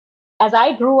as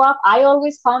I grew up, I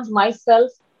always found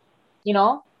myself, you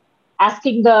know,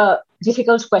 asking the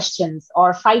difficult questions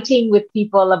or fighting with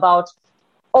people about,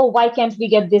 oh, why can't we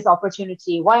get this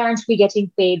opportunity? Why aren't we getting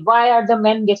paid? Why are the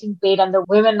men getting paid and the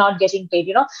women not getting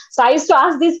paid? So I used to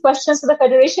ask these questions to the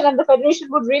federation, and the federation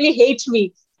would really hate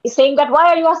me, saying that, why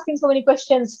are you asking so many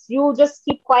questions? You just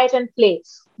keep quiet and play.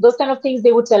 Those kind of things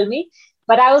they would tell me.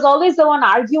 But I was always the one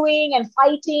arguing and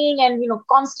fighting and,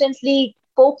 constantly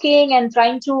poking and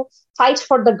trying to fight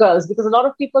for the girls, because a lot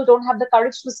of people don't have the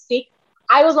courage to speak.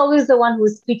 I was always the one who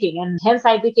was speaking, and hence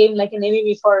I became like an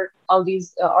enemy for all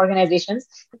these organizations.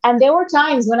 And there were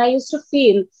times when I used to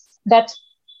feel that,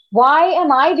 why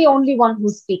am I the only one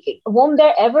who's speaking? Won't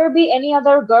there ever be any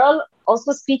other girl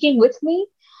also speaking with me?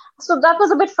 So that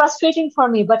was a bit frustrating for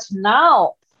me. But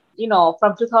now,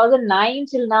 from 2009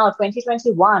 till now,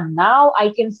 2021, now I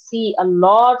can see a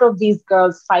lot of these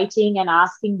girls fighting and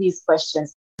asking these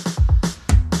questions.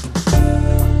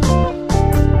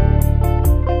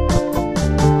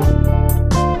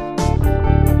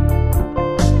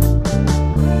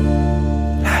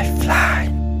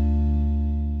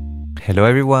 Hello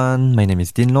everyone, my name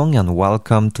is Din Long and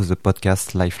welcome to the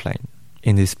podcast Lifeline.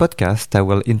 In this podcast, I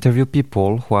will interview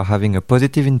people who are having a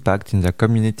positive impact in their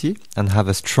community and have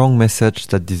a strong message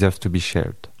that deserves to be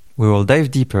shared. We will dive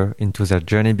deeper into their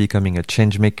journey becoming a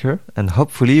change maker, and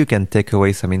hopefully you can take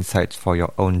away some insights for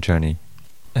your own journey.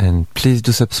 And please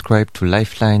do subscribe to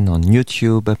Lifeline on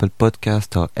YouTube, Apple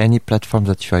Podcast or any platform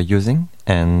that you are using.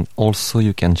 And also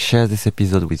you can share this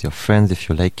episode with your friends if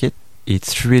you like it.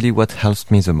 It's really what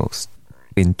helps me the most.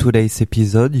 In today's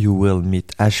episode, you will meet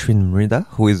Ashwin Mrida,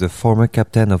 who is the former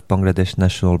captain of Bangladesh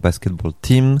national basketball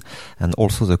team and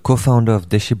also the co-founder of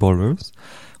Deshi Ballers,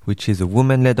 which is a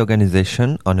women-led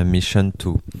organization on a mission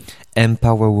to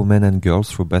empower women and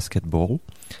girls through basketball,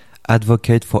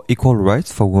 advocate for equal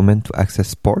rights for women to access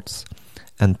sports,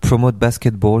 and promote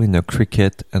basketball in a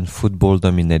cricket and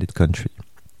football-dominated country.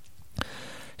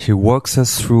 She walks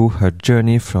us through her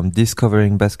journey from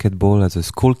discovering basketball as a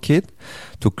school kid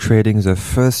to creating the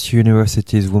first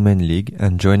university's women league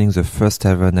and joining the first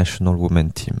ever national women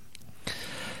team.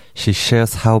 She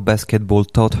shares how basketball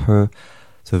taught her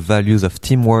the values of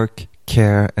teamwork,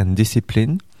 care and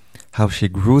discipline, how she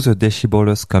grew the Deshi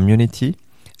Ballers community,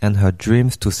 and her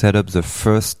dreams to set up the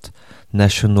first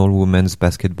national women's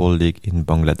basketball league in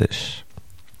Bangladesh.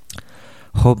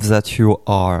 Hope that you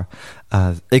are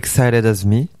as excited as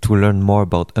me to learn more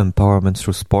about empowerment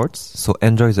through sports. So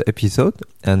enjoy the episode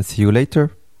and see you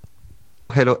later.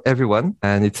 Hello, everyone.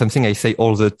 And it's something I say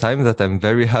all the time that I'm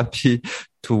very happy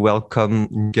to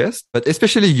welcome guests, but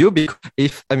especially you,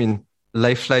 because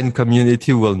Lifeline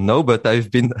community will know, but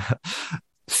I've been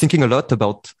thinking a lot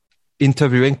about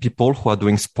interviewing people who are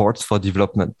doing sports for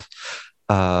development.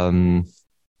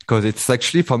 Because it's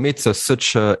actually, for me, it's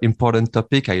such an important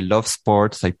topic. I love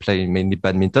sports. I play mainly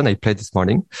badminton. I played this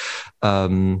morning.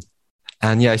 I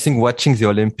think watching the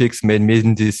Olympics made me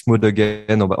in this mood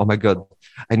again. Oh my God,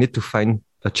 I need to find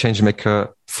a change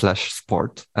maker /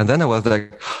 sport. And then I was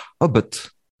like, oh, but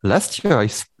last year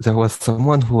there was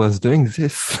someone who was doing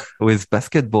this with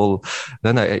basketball.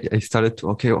 Then I started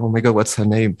to, oh my God, what's her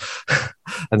name?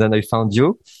 And then I found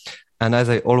you. And as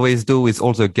I always do with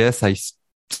all the guests, I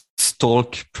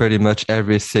stalk pretty much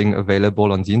everything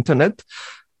available on the internet.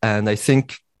 And I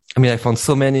found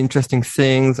so many interesting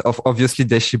things of obviously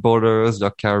Deshi Ballers,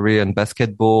 your career in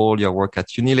basketball, your work at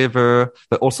Unilever,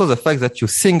 but also the fact that you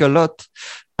sing a lot.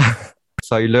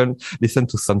 So I listen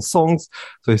to some songs.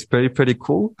 So it's pretty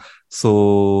cool.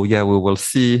 So yeah, we will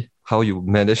see how you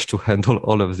manage to handle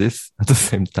all of this at the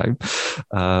same time.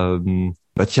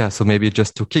 So maybe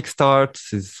just to kickstart,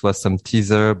 this was some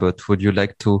teaser, but would you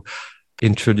like to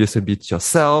introduce a bit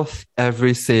yourself,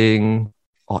 everything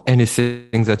or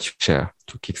anything that you share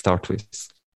to kickstart with?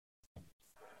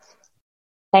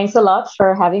 Thanks a lot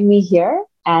for having me here.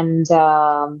 And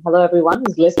hello, everyone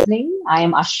who's listening. I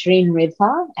am Ashwin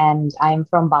Mrida and I'm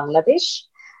from Bangladesh.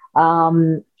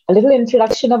 A little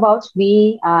introduction about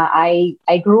me. I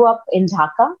grew up in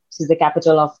Dhaka, which is the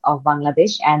capital of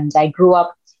Bangladesh, and I grew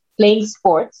up playing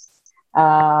sports.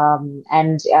 And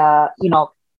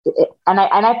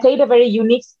I played a very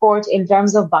unique sport in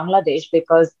terms of Bangladesh,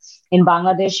 because in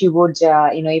Bangladesh you would,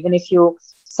 even if you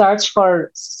search for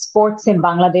sports in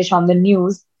Bangladesh on the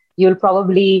news, you'll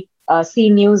probably see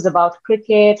news about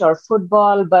cricket or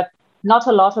football, but not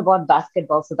a lot about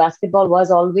basketball. So basketball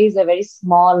was always a very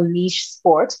small niche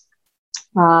sport.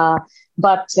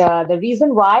 But the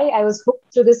reason why I was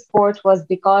hooked to this sport was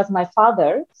because my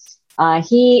father,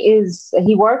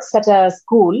 he works at a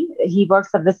school. He works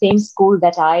at the same school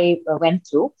that I went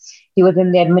to. He was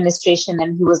in the administration,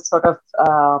 and he was sort of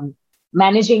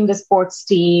managing the sports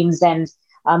teams and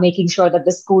making sure that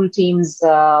the school teams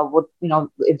would,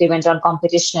 if they went on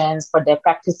competitions for their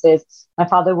practices, my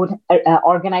father would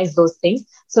organize those things.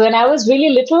 So when I was really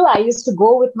little, I used to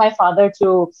go with my father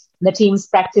to the team's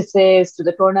practices, to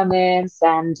the tournaments,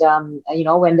 and,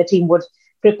 when the team would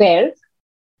prepare.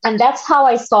 And that's how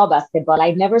I saw basketball.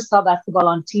 I never saw basketball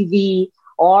on TV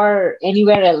or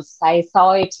anywhere else. I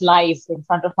saw it live in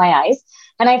front of my eyes.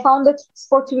 And I found the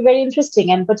sport to be very interesting,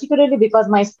 and particularly because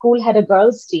my school had a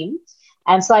girls' team.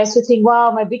 And so I used to think,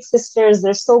 wow, my big sisters,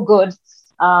 they're so good.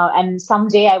 And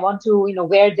someday I want to,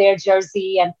 wear their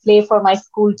jersey and play for my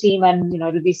school team. And,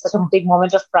 it'll be such a big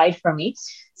moment of pride for me.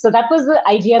 So that was the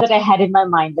idea that I had in my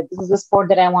mind, that this is a sport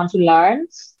that I want to learn.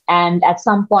 And at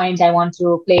some point, I want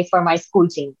to play for my school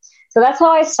team. So that's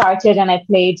how I started. And I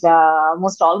played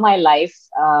almost all my life.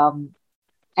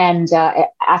 And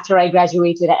after I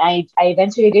graduated, I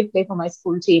eventually did play for my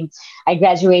school team. I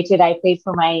graduated, I played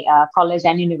for my college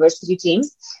and university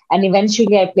teams. And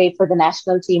eventually I played for the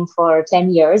national team for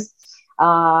 10 years.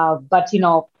 But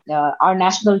our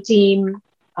national team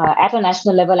at a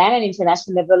national level and an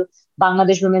international level,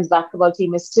 Bangladesh women's basketball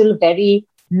team is still very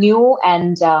new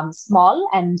and small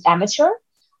and amateur.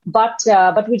 But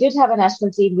we did have a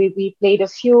national team. We played a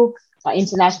few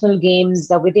international games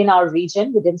within our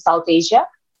region, within South Asia.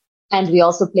 And we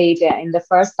also played in the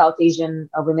first South Asian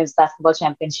Women's Basketball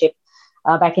Championship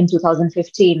back in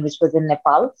 2015, which was in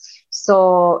Nepal.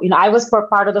 So, I was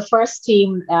part of the first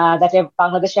team that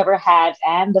Bangladesh ever had,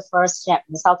 and the first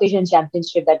the South Asian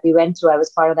Championship that we went to, I was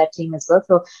part of that team as well.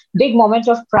 So, big moment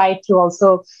of pride to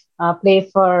also play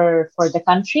for the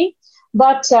country.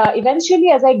 But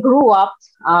eventually, as I grew up,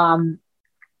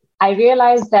 I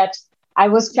realized that I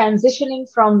was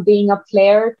transitioning from being a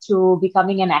player to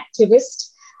becoming an activist.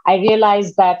 I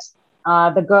realized that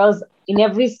the girls in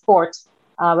every sport,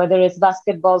 whether it's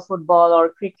basketball, football, or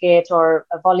cricket, or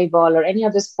volleyball, or any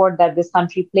other sport that this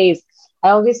country plays, I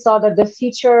always saw that the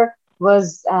future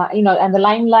was, and the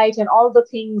limelight and all the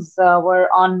things were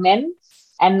on men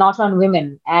and not on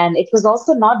women. And it was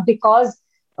also not because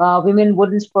women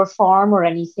wouldn't perform or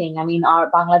anything. I mean, our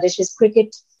Bangladesh's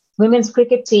women's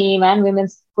cricket team and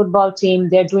women's football team,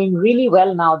 they're doing really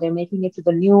well now. They're making it to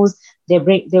the news. They're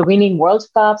winning World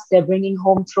Cups. They're bringing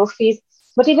home trophies.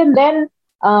 But even then,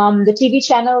 the TV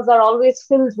channels are always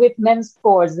filled with men's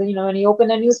sports. When you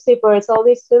open a newspaper, it's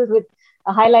always filled with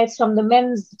highlights from the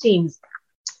men's teams.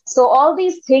 So all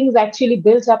these things actually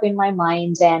built up in my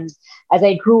mind. And as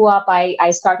I grew up,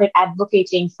 I started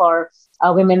advocating for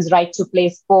women's right to play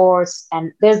sports.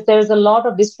 And there's a lot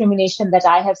of discrimination that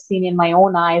I have seen in my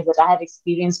own eyes, that I have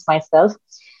experienced myself.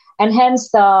 And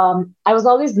hence, I was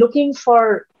always looking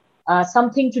for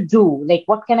something to do. Like,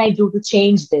 what can I do to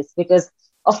change this? Because,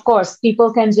 of course,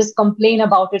 people can just complain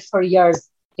about it for years.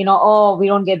 Oh, we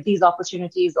don't get these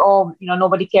opportunities. Oh,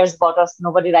 nobody cares about us.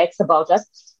 Nobody writes about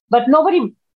us. But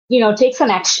nobody, takes an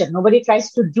action. Nobody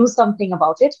tries to do something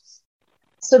about it.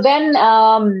 So then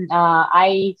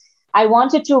I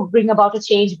wanted to bring about a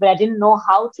change, but I didn't know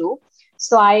how to.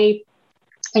 So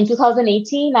in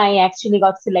 2018, I actually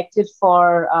got selected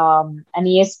for an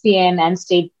ESPN and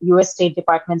US State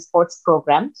Department sports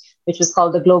program, which was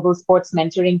called the Global Sports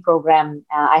Mentoring Program.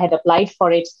 I had applied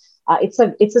for it. It's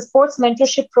a sports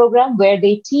mentorship program where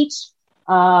they teach,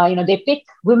 they pick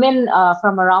women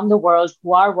from around the world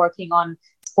who are working on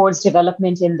sports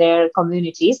development in their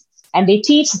communities, and they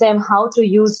teach them how to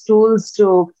use tools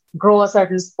to grow a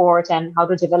certain sport and how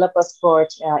to develop a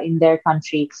sport in their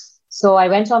country. So I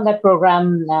went on that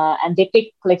program and they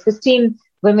picked like 15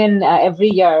 women every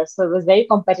year. So it was very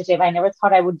competitive. I never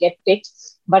thought I would get picked,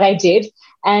 but I did.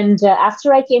 And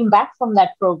after I came back from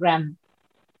that program,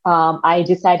 I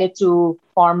decided to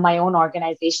form my own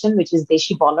organization, which is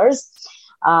Deshi Ballers.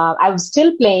 I was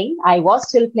still playing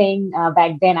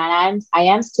back then, and I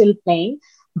am still playing.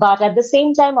 But at the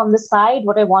same time, on the side,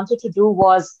 what I wanted to do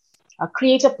was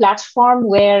create a platform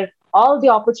where all the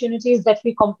opportunities that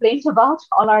we complained about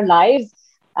all our lives,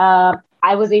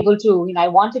 I was able to, I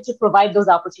wanted to provide those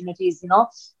opportunities,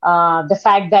 the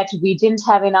fact that we didn't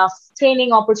have enough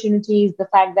training opportunities, the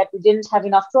fact that we didn't have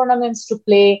enough tournaments to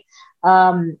play,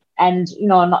 and,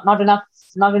 not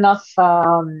enough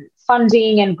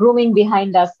funding and grooming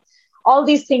behind us. All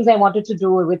these things I wanted to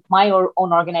do with my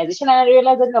own organization. And I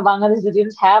realized that Bangladesh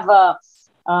didn't have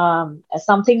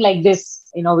something like this,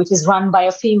 which is run by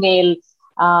a female.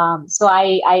 So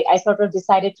I sort of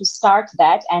decided to start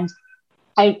that. And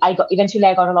eventually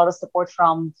I got a lot of support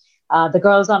from the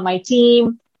girls on my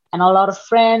team and a lot of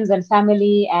friends and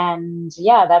family. And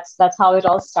yeah, that's how it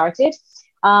all started.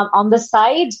 On the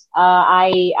side,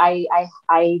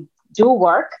 I do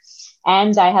work.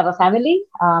 And I have a family.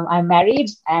 I'm married,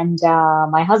 and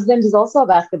my husband is also a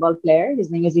basketball player. His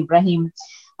name is Ibrahim,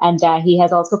 and he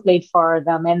has also played for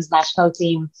the men's national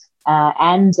team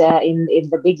and in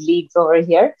the big leagues over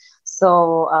here.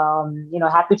 So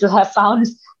happy to have found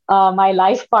my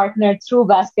life partner through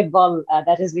basketball.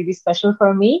 That is really special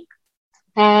for me.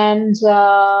 And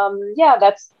yeah,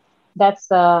 that's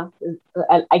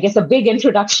I guess a big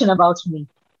introduction about me.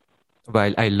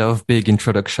 Well, I love big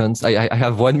introductions. I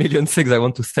have 1 million things I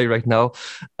want to say right now.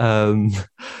 But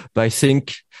I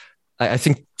think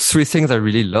three things I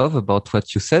really love about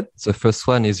what you said. The first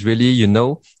one is really,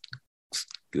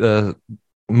 uh,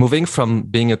 moving from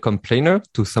being a complainer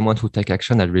to someone who take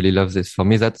action. I really love this. For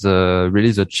me, that's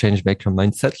really the change maker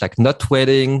mindset, like not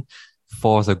waiting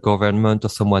for the government or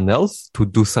someone else to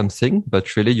do something,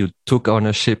 but really you took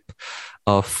ownership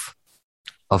of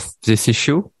this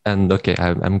issue, and okay,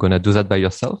 I'm gonna do that by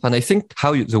yourself. And I think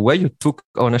the way you took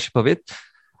ownership of it.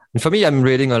 And for me, I'm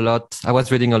reading a lot. I was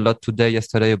reading a lot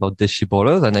yesterday about Deshi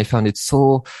Ballers, and I found it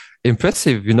so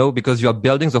impressive, because you are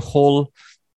building the whole,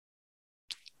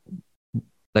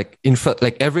 like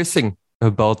everything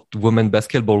about women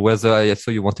basketball. Whether I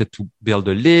saw you wanted to build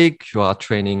a league, you are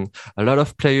training a lot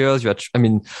of players.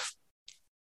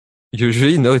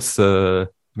 Usually, it's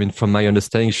from my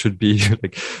understanding, it should be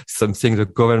like something the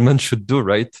government should do,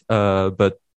 right?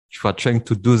 But you are trying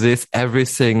to do this,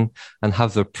 everything, and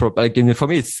have the for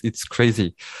me, it's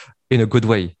crazy in a good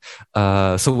way.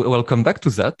 So we'll come back to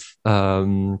that.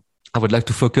 I would like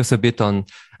to focus a bit on,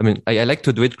 I like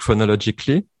to do it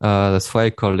chronologically. That's why I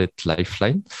call it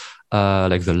Lifeline,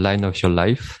 like the line of your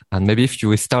life. And maybe if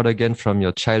you start again from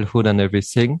your childhood and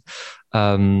everything,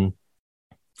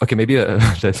 okay, maybe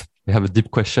we have a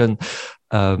deep question.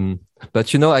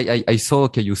 But I saw,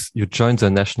 okay, you joined the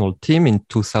national team in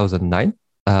 2009,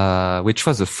 which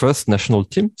was the first national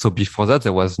team. So before that,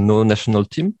 there was no national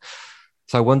team.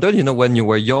 So I wondered, when you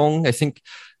were young, I think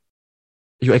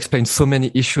you explained so many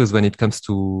issues when it comes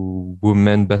to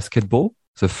women basketball.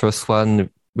 The first one,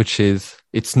 which is,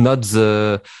 it's not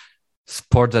the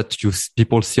sport that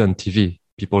people see on TV.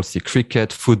 People see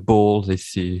cricket, football, they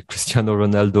see Cristiano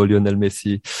Ronaldo, Lionel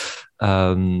Messi.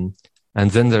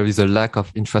 And then there is a lack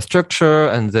of infrastructure.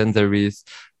 And then there is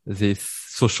this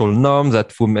social norm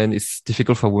that it's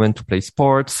difficult for women to play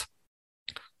sports.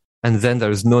 And then there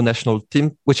is no national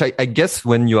team, which I guess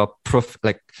when you are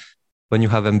when you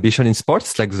have ambition in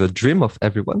sports, like the dream of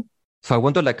everyone. So I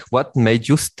wonder, what made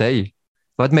you stay?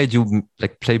 What made you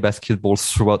play basketball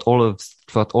throughout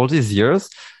all these years?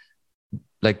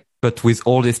 But with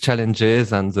all these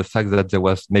challenges and the fact that there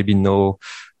was maybe no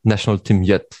national team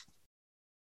yet.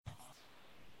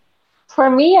 For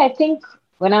me, I think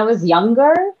when I was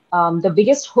younger, the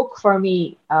biggest hook for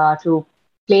me to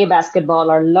play basketball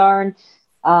or learn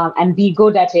and be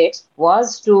good at it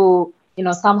was to,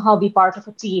 somehow be part of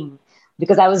a team.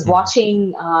 Because I was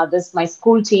watching my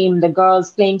school team, the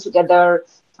girls playing together,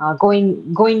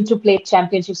 going to play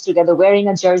championships together, wearing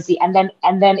a jersey, and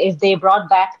then if they brought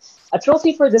back a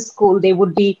trophy for the school, they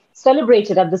would be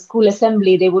celebrated at the school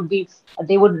assembly. They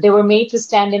were made to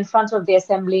stand in front of the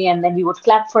assembly, and then we would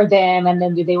clap for them, and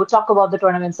then they would talk about the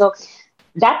tournament. So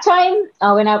that time,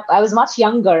 when I was much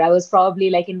younger, I was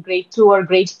probably in grade 2 or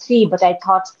grade 3, but I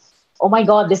thought, oh my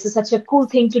God, this is such a cool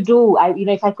thing to do.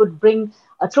 If I could bring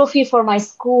a trophy for my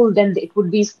school, then it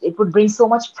would bring so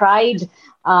much pride.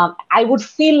 I would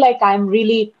feel like I'm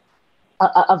really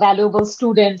a valuable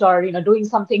student, or doing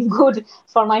something good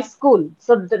for my school.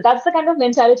 So that's the kind of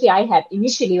mentality I had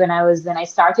initially when I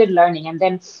started learning. And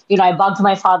then I bugged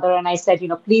my father and I said,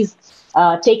 please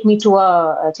take me to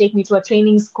a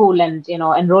training school and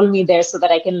enroll me there so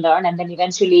that I can learn. And then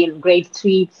eventually in grade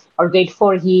 3 or grade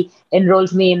 4, he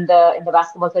enrolled me in the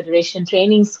Basketball Federation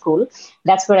training school.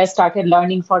 That's where I started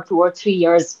learning for 2 or 3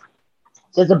 years,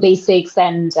 just the basics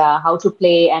and how to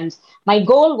play. And my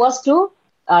goal was to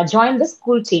join the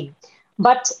school team.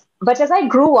 But as I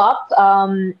grew up,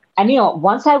 and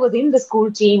once I was in the school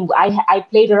team, I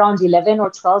played around 11 or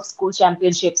 12 school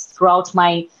championships throughout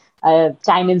my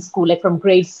time in school. Like from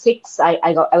grade 6,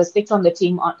 I was picked on the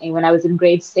team when I was in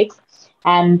grade 6.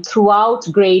 And throughout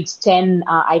grade 10,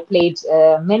 I played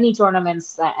many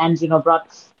tournaments and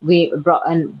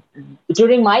and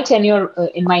during my tenure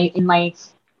in my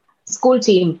school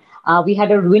team, we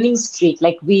had a winning streak.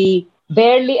 Like we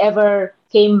barely ever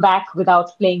came back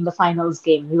without playing the finals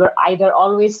game. We were either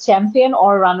always champion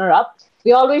or runner up.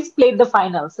 We always played the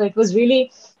finals. So it was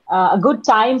really a good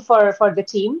time for the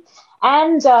team.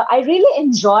 And I really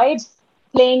enjoyed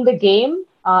playing the game.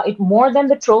 It more than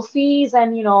the trophies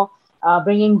and,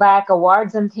 bringing back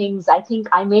awards and things. I think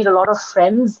I made a lot of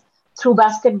friends through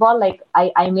basketball. Like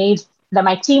I made that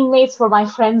my teammates were my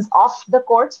friends off the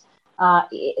court.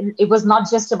 It was not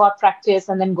just about practice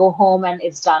and then go home and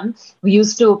it's done. We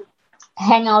used to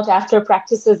hang out after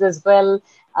practices as well.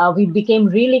 We became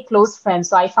really close friends.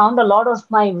 So I found a lot of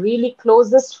my really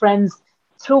closest friends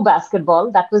through basketball.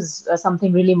 That was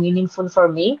something really meaningful for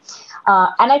me.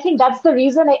 And I think that's the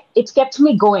reason it kept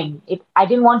me going. I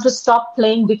didn't want to stop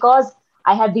playing because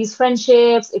I had these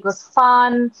friendships. It was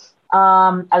fun.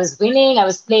 I was winning. I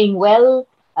was playing well.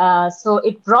 So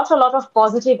it brought a lot of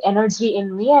positive energy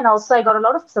in me. And also I got a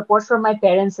lot of support from my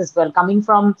parents as well, coming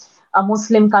from a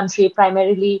Muslim country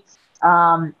primarily.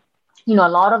 A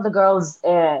lot of the girls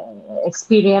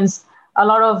experience a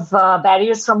lot of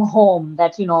barriers from home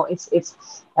that, it's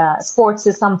sports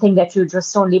is something that you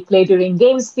just only play during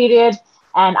games period.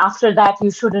 And after that, you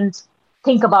shouldn't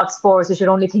think about sports. You should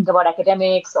only think about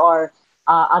academics or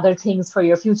other things for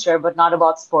your future, but not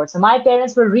about sports. So my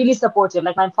parents were really supportive.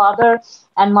 Like my father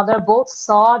and mother both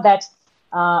saw that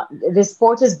this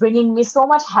sport is bringing me so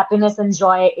much happiness and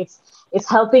joy. It's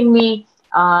helping me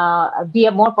be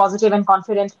a more positive and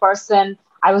confident person.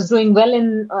 I was doing well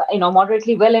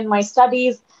moderately well in my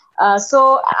studies.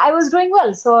 So I was doing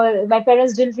well. So my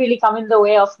parents didn't really come in the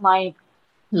way of my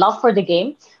love for the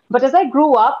game. But as I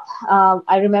grew up,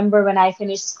 I remember when I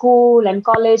finished school and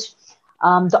college,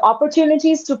 the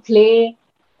opportunities to play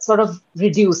sort of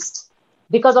reduced.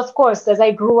 Because, of course, as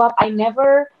I grew up, I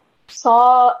never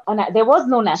saw, there was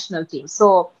no national team.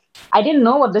 So I didn't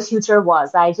know what the future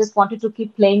was. I just wanted to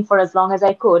keep playing for as long as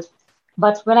I could.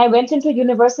 But when I went into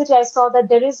university, I saw that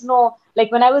there is no,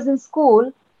 like when I was in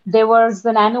school, there was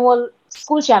an annual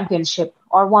school championship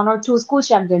or one or two school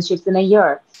championships in a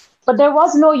year. But there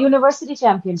was no university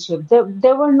championship.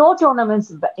 There were no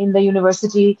tournaments in the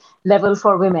university level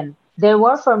for women. There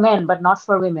were for men, but not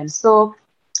for women. So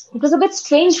it was a bit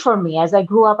strange for me. As I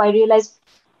grew up, I realized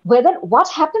what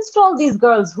happens to all these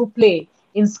girls who play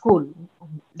in school?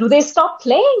 Do they stop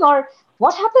playing or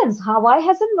what happens? Why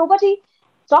hasn't nobody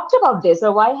talked about this,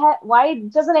 or why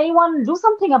doesn't anyone do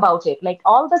something about it? Like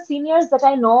all the seniors that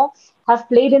I know have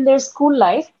played in their school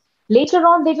life. Later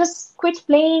on, they just quit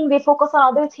playing. They focus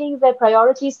on other things. Their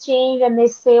priorities change, and they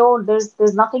say, "Oh,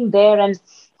 there's nothing there," and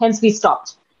hence we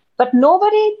stopped. But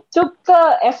nobody took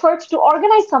the effort to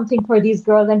organize something for these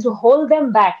girls and to hold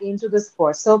them back into the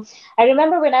sport. So I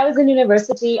remember when I was in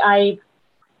university, I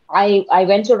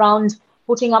went around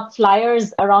putting up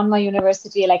flyers around my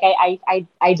university. Like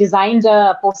I designed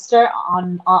a poster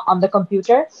on the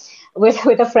computer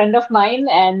with a friend of mine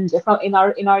and in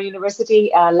our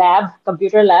university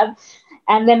computer lab.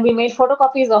 And then we made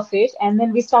photocopies of it. And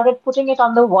then we started putting it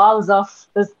on the walls of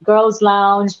the girls'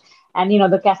 lounge and,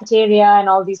 the cafeteria and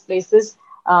all these places,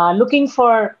 looking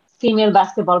for female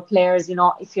basketball players.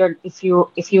 If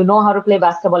you know how to play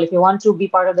basketball, if you want to be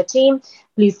part of the team,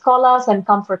 please call us and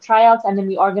come for tryouts. And then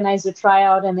we organized a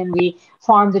tryout, and then we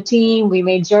formed the team. We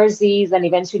made jerseys, and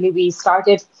eventually we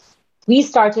started.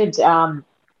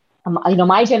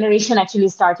 My generation actually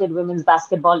started women's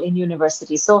basketball in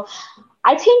university. So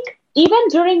I think even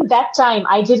during that time,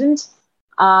 I didn't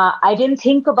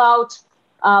think about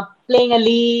playing a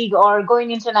league or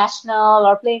going international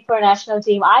or playing for a national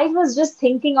team. I was just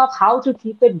thinking of how to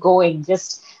keep it going.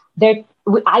 Just that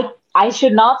I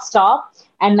should not stop,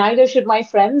 and neither should my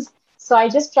friends. So I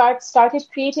just started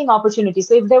creating opportunities.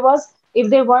 So if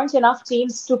there weren't enough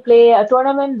teams to play a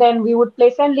tournament, then we would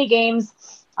play friendly games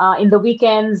in the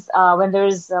weekends when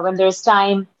there's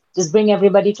time. Just bring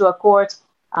everybody to a court.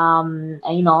 And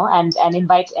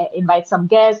invite some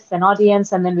guests and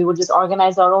audience, and then we would just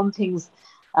organize our own things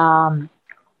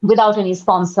without any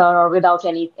sponsor or without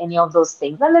any of those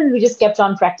things. And then we just kept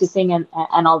on practicing and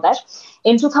all that.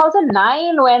 In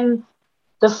 2009, when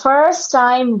the first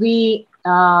time we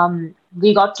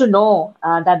got to know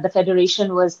that the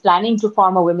federation was planning to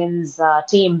form a women's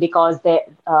team, because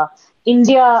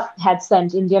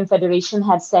Indian Federation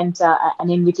had sent an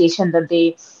invitation that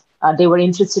they were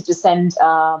interested to send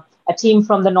a team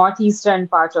from the northeastern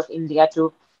part of India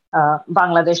to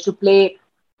Bangladesh to play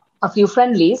a few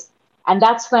friendlies. And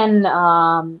that's when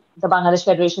the Bangladesh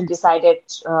Federation decided,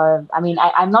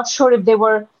 I'm not sure if they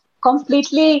were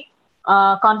completely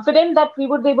confident that we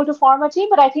would be able to form a team,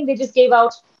 but I think they just gave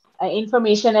out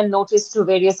information and notice to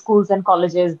various schools and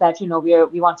colleges that,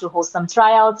 we want to host some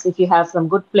tryouts. If you have some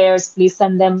good players, please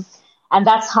send them. And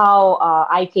that's how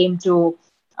I came to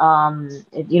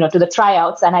the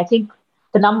tryouts. And I think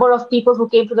the number of people who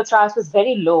came to the tryouts was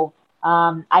very low.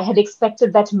 I had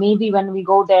expected that maybe when we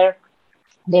go there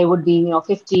would be,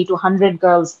 50 to 100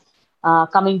 girls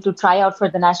coming to try out for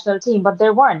the national team, but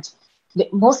there weren't.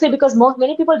 Mostly because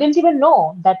many people didn't even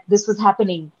know that this was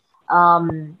happening.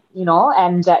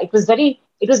 And it was very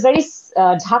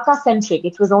Dhaka centric.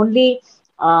 It was only,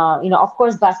 of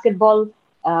course, basketball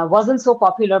wasn't so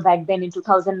popular back then in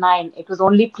 2009. It was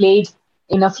only played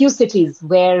in a few cities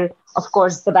where, of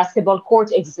course, the basketball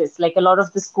court exists. Like a lot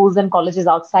of the schools and colleges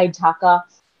outside Dhaka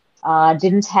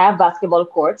didn't have basketball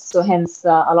courts, so hence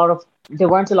there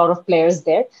weren't a lot of players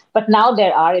there. But now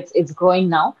there are. It's growing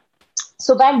now.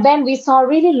 So back then we saw a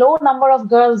really low number of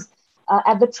girls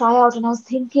at the tryout, and I was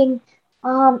thinking,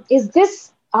 are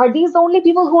these the only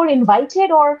people who are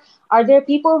invited, or are there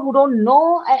people who don't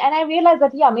know? And I realized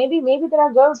that maybe there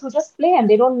are girls who just play and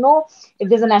they don't know if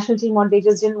there's a national team, or they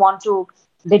just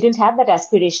they didn't have that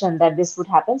aspiration that this would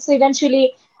happen. So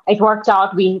eventually it worked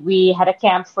out. We had a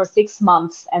camp for 6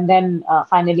 months, and then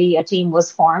finally a team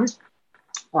was formed.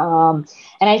 And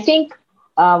I think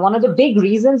one of the big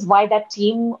reasons why that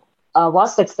team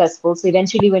was successful. So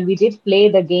eventually, when we did play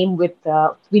the game we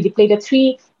played a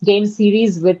 3-game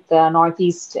series with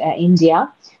Northeast India,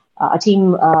 a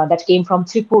team that came from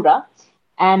Tripura,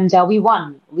 and we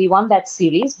won. We won that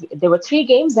series. There were 3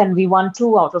 games, and we won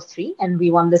 2 out of 3, and we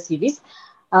won the series.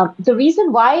 The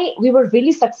reason why we were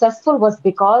really successful was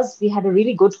because we had a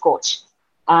really good coach,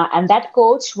 and that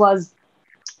coach was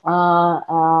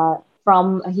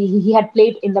he had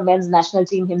played in the men's national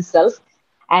team himself.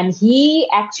 And he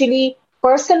actually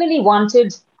personally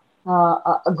wanted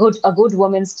a good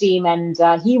women's team, and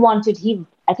I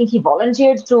think he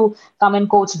volunteered to come and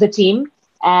coach the team,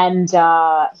 and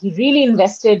he really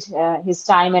invested his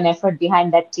time and effort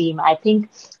behind that team. I think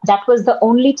that was the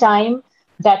only time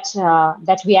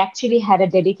that we actually had a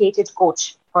dedicated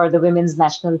coach for the women's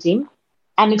national team,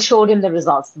 and it showed in the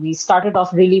results. We started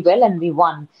off really well and we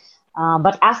won,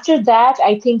 but after that,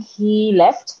 I think he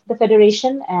left the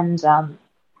federation,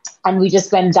 and we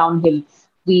just went downhill.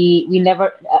 We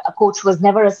never, a coach was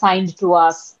never assigned to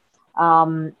us.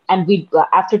 And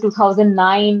after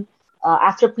 2009,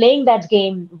 after playing that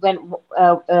game, when,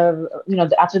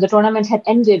 after the tournament had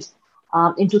ended,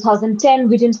 in 2010,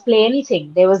 we didn't play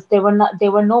anything. There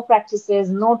were no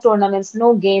practices, no tournaments,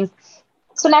 no games.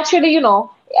 So naturally,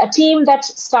 a team that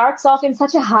starts off in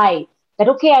such a high that,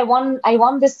 okay, I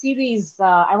won this series.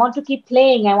 I want to keep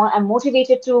playing. I'm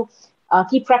motivated to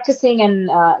keep practicing and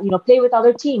play with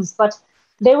other teams, but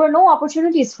there were no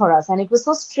opportunities for us, and it was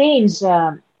so strange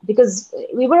because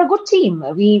we were a good team.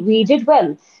 We did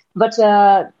well, but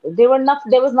there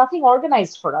was nothing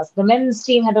organized for us. The men's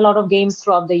team had a lot of games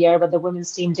throughout the year, but the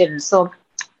women's team didn't. So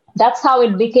that's how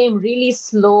it became really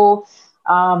slow.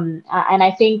 And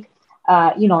I think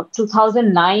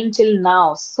 2009 till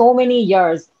now, so many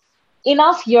years,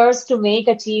 enough years to make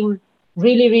a team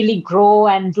really, really grow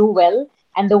and do well.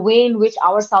 And the way in which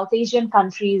our South Asian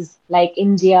countries like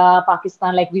India,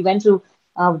 Pakistan, like we went to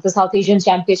the South Asian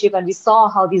Championship and we saw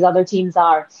how these other teams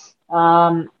are,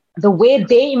 the way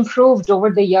they improved over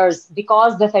the years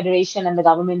because the federation and the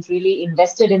government really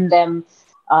invested in them,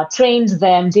 trained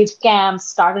them, did camps,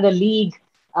 started a league.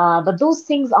 But those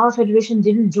things our federation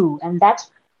didn't do. And that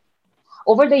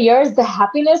over the years, the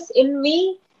happiness in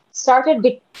me started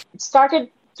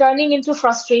turning into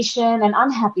frustration and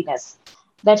unhappiness.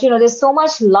 That, there's so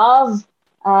much love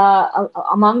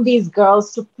among these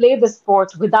girls to play the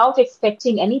sport without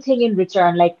expecting anything in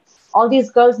return. Like all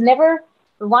these girls never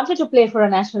wanted to play for a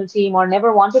national team or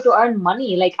never wanted to earn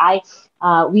money. Like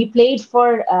we played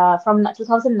for, from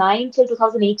 2009 till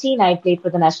 2018, I played for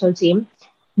the national team.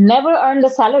 Never earned a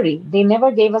salary. They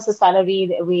never gave us a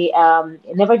salary. We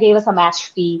never gave us a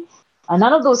match fee.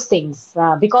 None of those things.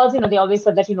 Because, they always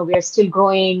said that, we are still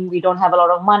growing. We don't have a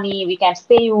lot of money. We can't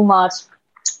pay you much.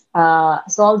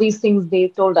 So all these things they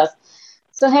told us.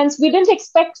 So hence we didn't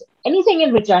expect anything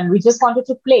in return. We just wanted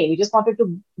to play. We just wanted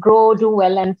to grow, do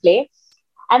well and play.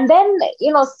 And then,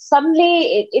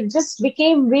 suddenly it just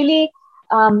became really,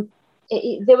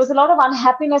 there was a lot of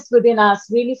unhappiness within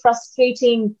us, really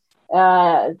frustrating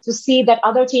to see that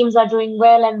other teams are doing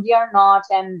well and we are not,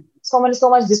 and so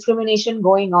much discrimination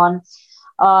going on.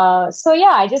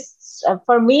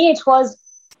 For me, it was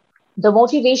the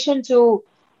motivation to,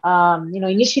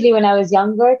 initially when I was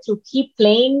younger, to keep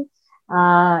playing,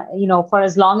 for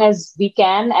as long as we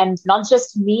can, and not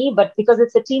just me, but because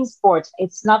it's a team sport,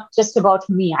 it's not just about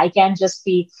me. I can't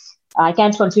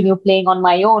continue playing on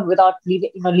my own without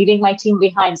leaving my team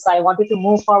behind. So I wanted to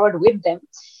move forward with them.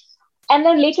 And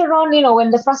then later on,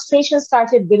 when the frustration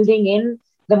started building in,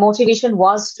 the motivation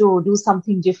was to do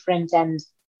something different and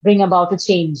bring about a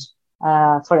change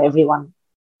for everyone.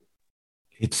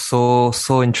 It's so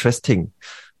interesting.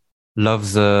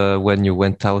 Love when you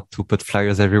went out to put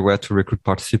flyers everywhere to recruit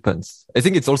participants. I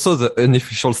think it's also the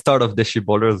unofficial start of Deshi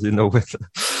Ballers, with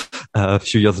a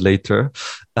few years later.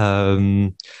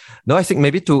 No, I think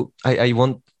maybe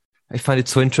I find it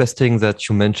so interesting that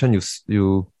you mentioned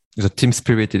the team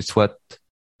spirit is what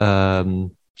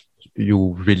um,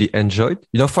 you really enjoyed.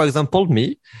 For example,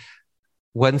 me,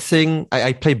 one thing,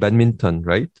 I play badminton,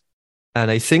 right? And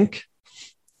I think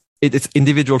it's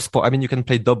individual sport. I mean, you can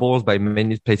play doubles, but I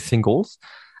mainly play singles.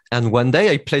 And one day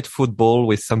I played football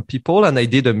with some people and I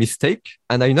did a mistake.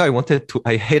 And I know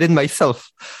I hated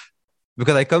myself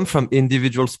because I come from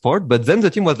individual sport. But then the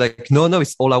team was like, no,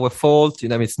 it's all our fault.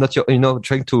 It's not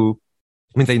trying to,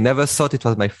 they never thought it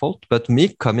was my fault. But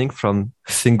me coming from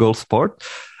single sport,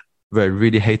 where I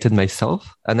really hated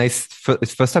myself. And it's the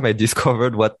first time I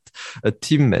discovered what a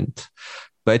team meant.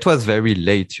 But it was very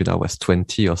late, I was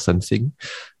 20 or something.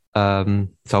 So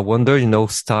I wonder,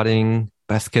 starting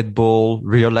basketball,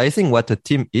 realizing what a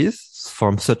team is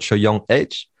from such a young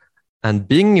age and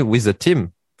being with a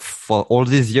team for all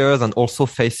these years and also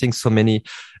facing so many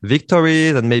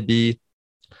victories and maybe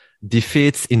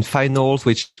defeats in finals,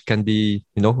 which can be,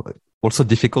 also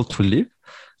difficult to live.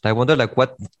 I wonder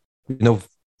what,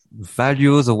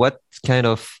 values or what kind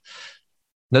of,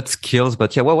 not skills,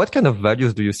 but what kind of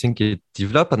values do you think it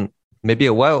developed? And maybe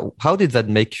how did that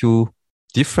make you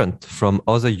different from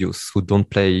other youths who don't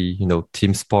play,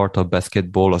 team sport or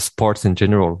basketball or sports in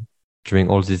general during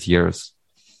all these years?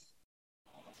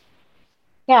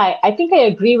 Yeah, I think I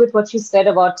agree with what you said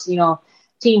about,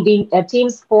 team being a team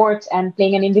sport and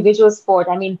playing an individual sport.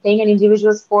 I mean, playing an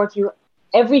individual sport,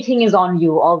 everything is on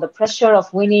you, all the pressure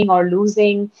of winning or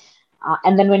losing.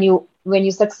 And then when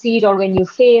you succeed or when you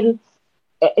fail,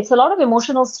 it's a lot of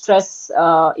emotional stress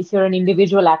if you're an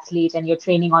individual athlete and you're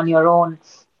training on your own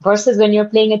versus when you're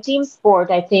playing a team sport.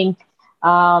 I think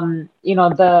the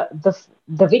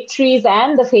victories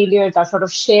and the failures are sort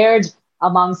of shared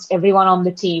amongst everyone on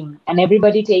the team, and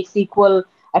everybody takes equal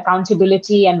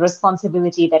accountability and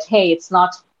responsibility that, hey, it's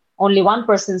not only one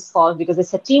person's fault because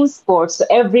it's a team sport. So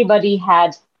everybody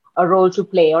had a role to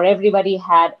play, or everybody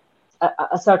had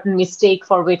a certain mistake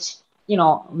for which,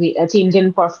 a team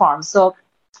didn't perform. So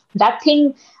that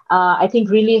thing, I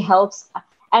think, really helps.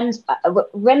 And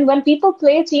when people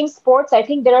play team sports, I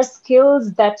think there are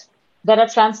skills that are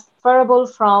transferable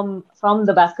from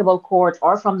the basketball court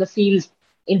or from the field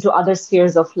into other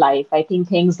spheres of life. I think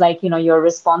things like, your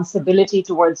responsibility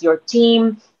towards your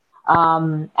team,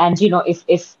 and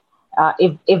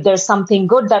if there's something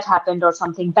good that happened or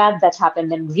something bad that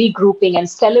happened, then regrouping and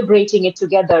celebrating it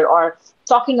together, or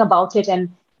talking about it and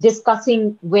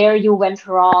discussing where you went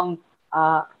wrong,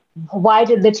 why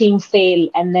did the team fail,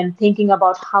 and then thinking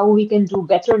about how we can do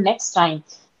better next time.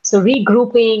 So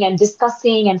regrouping and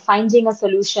discussing and finding a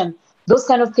solution, those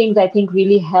kind of things I think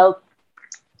really help.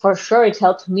 For sure, it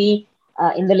helped me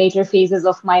in the later phases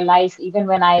of my life, even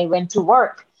when I went to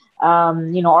work.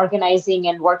 Organizing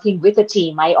and working with a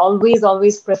team. I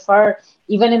always prefer,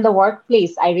 even in the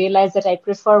workplace, I realize that I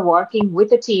prefer working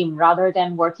with a team rather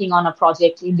than working on a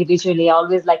project individually. I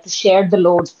always like to share the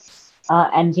load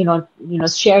and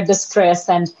share the stress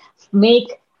and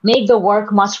make the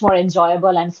work much more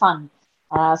enjoyable and fun.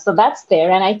 So that's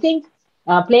there. And I think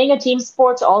playing a team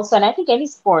sport also, and I think any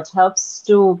sport, helps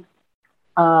to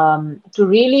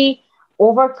really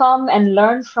overcome and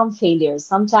learn from failures.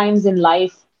 Sometimes in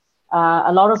life,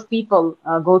 a lot of people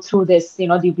go through this.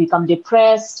 You become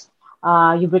depressed,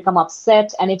 you become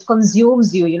upset, and it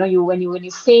consumes you. When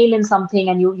you fail in something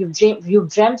and you've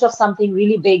dreamt of something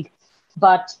really big,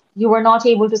 but you were not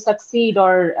able to succeed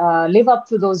or live up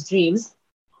to those dreams.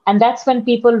 And that's when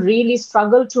people really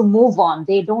struggle to move on.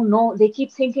 They don't know, they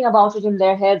keep thinking about it in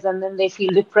their heads, and then they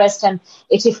feel depressed, and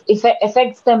it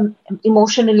affects them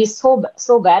emotionally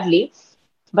so badly.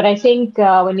 But I think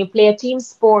when you play a team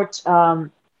sport,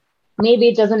 maybe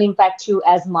it doesn't impact you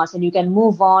as much, and you can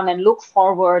move on and look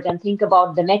forward and think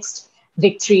about the next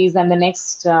victories and the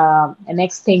next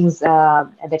things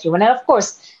that you want. And of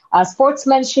course,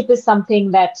 sportsmanship is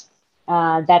something that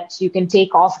you can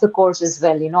take off the court as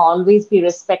well. Always be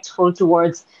respectful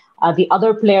towards the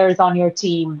other players on your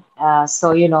team.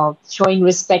 So showing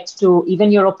respect to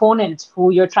even your opponent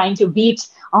who you're trying to beat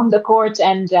on the court,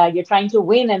 and you're trying to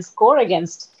win and score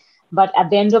against. But at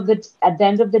the end of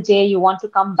the day, you want to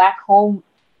come back home,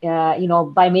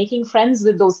 by making friends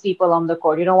with those people on the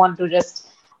court. You don't want to just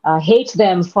hate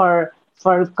them for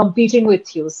competing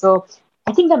with you. So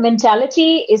I think the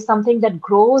mentality is something that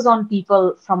grows on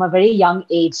people from a very young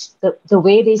age. The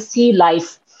way they see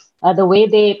life, the way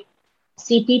they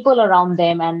see people around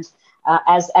them, and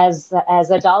as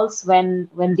adults,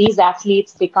 when these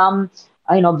athletes become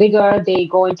bigger, they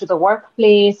go into the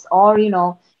workplace, or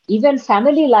even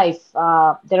family life.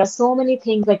 There are so many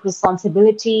things like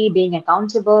responsibility, being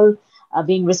accountable,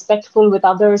 being respectful with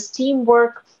others,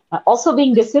 teamwork, also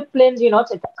being disciplined,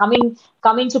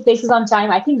 coming to places on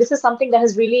time. I think this is something that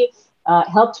has really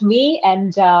helped me,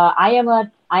 and I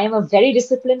am a very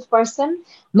disciplined person,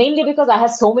 mainly because I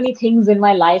have so many things in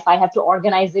my life. I have to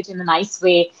organize it in a nice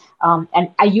way. And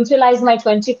I utilize my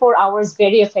 24 hours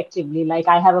very effectively. Like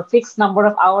I have a fixed number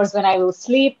of hours when I will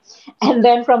sleep. And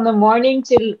then from the morning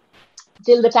till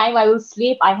the time I will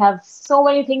sleep, I have so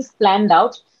many things planned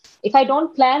out. If I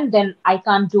don't plan, then I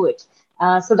can't do it.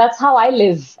 So that's how I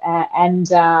live,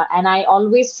 and I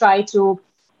always try to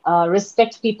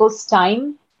respect people's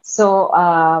time. So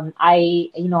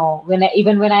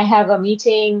even when I have a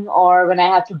meeting or when I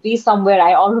have to be somewhere,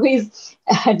 I always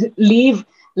leave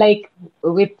like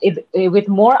with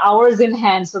more hours in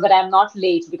hand so that I'm not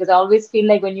late. Because I always feel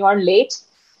like when you are late,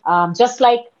 just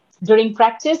like during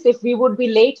practice, if we would be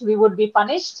late, we would be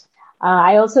punished.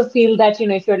 I also feel that,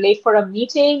 if you're late for a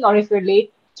meeting or if you're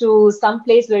late to some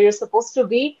place where you're supposed to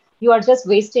be, you are just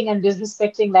wasting and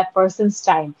disrespecting that person's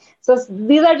time. So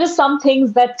these are just some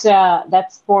things that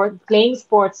playing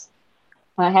sports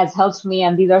has helped me,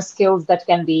 and these are skills that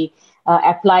can be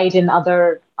applied in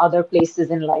other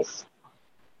places in life.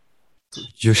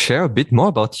 You share a bit more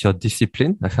about your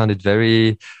discipline. I found it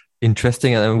very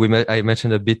interesting, and I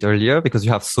mentioned a bit earlier because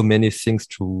you have so many things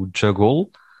to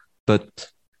juggle.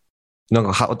 But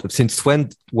since when?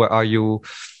 Where are you?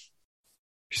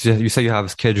 You say you have a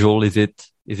schedule. Is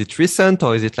it recent,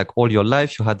 or is it like all your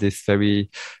life you had this very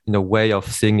way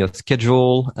of seeing your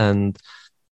schedule? And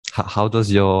how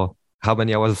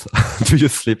many hours do you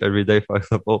sleep every day, for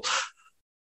example?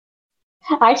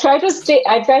 I try to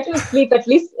sleep at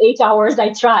least 8 hours.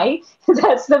 I try.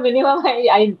 That's the minimum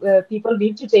people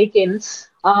need to take in.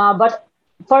 But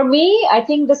for me, I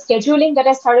think the scheduling that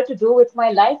I started to do with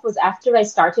my life was after I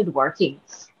started working.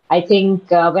 I think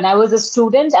when I was a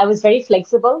student, I was very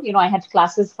flexible. I had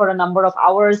classes for a number of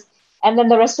hours, and then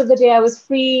the rest of the day I was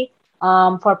free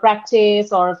for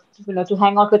practice or to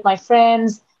hang out with my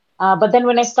friends. But then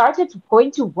when I started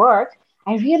going to work,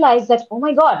 I realized that, oh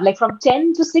my God, like from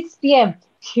 10 to 6 p.m.,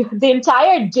 the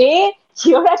entire day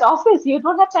you're at office. You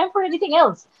don't have time for anything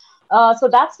else. So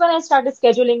that's when I started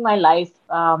scheduling my life.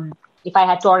 If I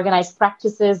had to organize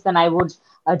practices, then I would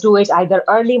do it either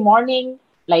early morning,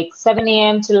 like 7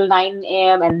 a.m. till 9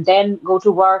 a.m., and then go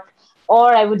to work,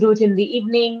 or I would do it in the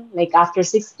evening, like after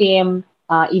 6 p.m.,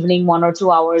 evening 1 or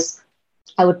 2 hours.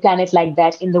 I would plan it like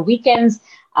that. In the weekends,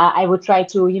 I would try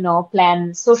to,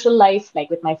 plan social life, like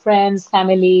with my friends,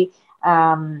 family.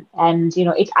 And,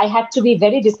 I had to be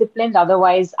very disciplined.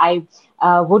 Otherwise, I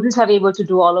wouldn't have able to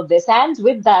do all of this. And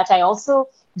with that, I also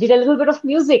did a little bit of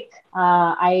music.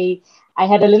 I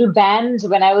had a little band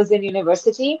when I was in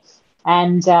university,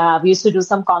 and we used to do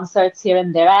some concerts here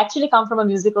and there. I actually come from a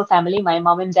musical family. My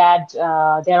mom and dad,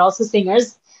 they're also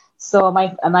singers. So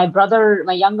my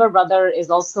younger brother is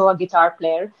also a guitar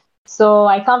player. So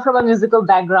I come from a musical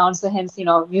background. So hence,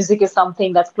 music is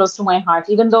something that's close to my heart.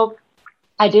 Even though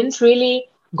I didn't really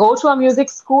go to a music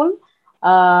school,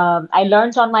 I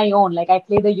learned on my own. Like I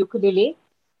play the ukulele,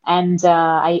 and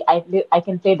I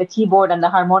can play the keyboard and the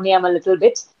harmonium a little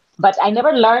bit. But I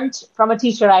never learned from a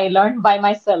teacher. I learned by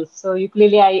myself. So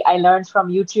ukulele, I learned from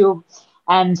YouTube,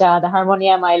 and the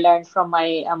harmonium I learned from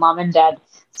my mom and dad.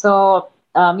 So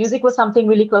music was something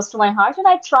really close to my heart, and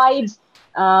I tried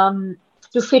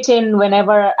to fit in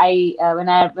whenever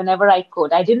I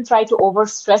could. I didn't try to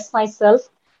overstress myself,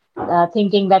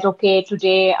 thinking that okay,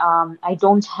 today I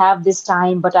don't have this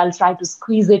time, but I'll try to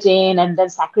squeeze it in and then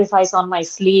sacrifice on my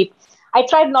sleep. I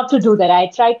tried not to do that. I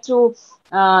tried to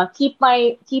keep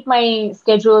my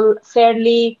schedule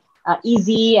fairly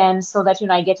easy, and so that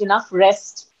I get enough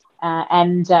rest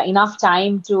and enough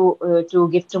time to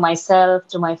give to myself,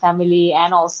 to my family,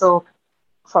 and also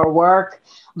for work.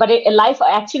 But life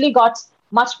actually got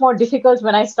much more difficult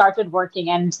when I started working,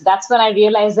 and that's when I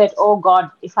realized that, oh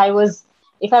God, if I was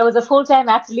a full-time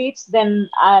athlete, then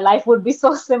life would be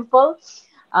so simple.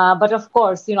 But of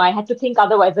course, I had to think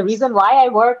otherwise. The reason why I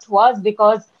worked was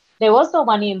because there was no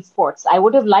money in sports. I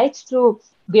would have liked to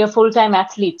be a full-time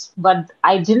athlete, but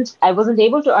I didn't. I wasn't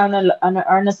able to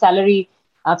earn a salary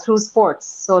through sports.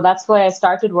 So that's why I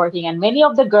started working. And many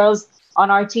of the girls on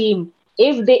our team,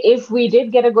 if we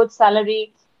did get a good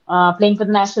salary playing for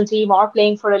the national team or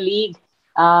playing for a league,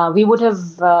 we would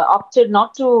have opted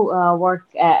not to work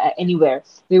anywhere.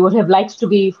 We would have liked to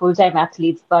be full-time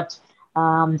athletes, but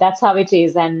that's how it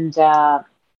is. And to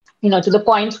the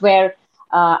point where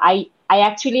I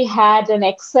actually had an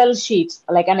Excel sheet,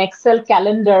 like an Excel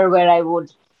calendar, where I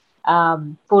would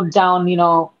put down,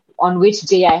 on which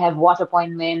day I have what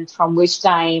appointment, from which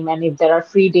time, and if there are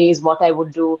free days, what I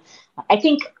would do. I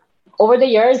think over the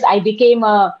years, I became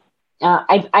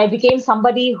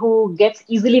somebody who gets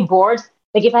easily bored.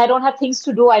 Like if I don't have things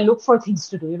to do, I look for things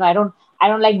to do. I don't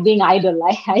like being idle.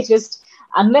 I just,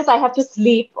 unless I have to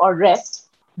sleep or rest,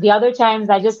 the other times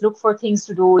I just look for things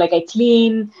to do. Like I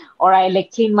clean, or I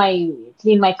like clean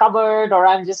my cupboard, or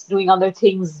I'm just doing other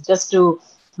things just to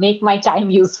make my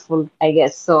time useful, I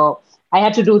guess. So I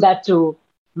had to do that to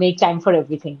make time for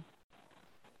everything.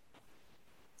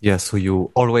 Yeah, so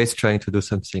you always trying to do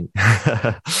something.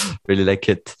 Really like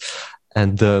it.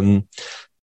 And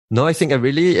no, I think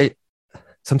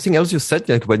something else you said,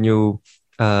 like when you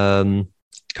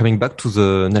coming back to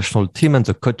the national team and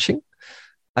the coaching,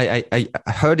 I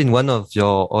heard in one of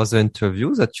your other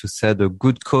interviews that you said a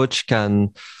good coach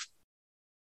can,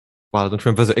 well, I don't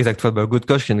remember the exact word, but a good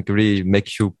coach can really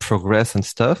make you progress and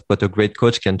stuff, but a great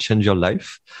coach can change your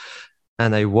life.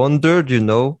 And I wondered, I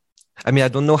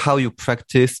don't know how you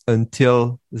practice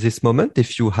until this moment,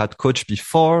 if you had coach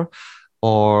before,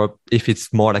 or if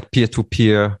it's more like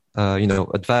peer-to-peer,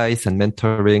 advice and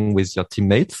mentoring with your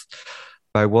teammates.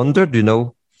 But I wondered,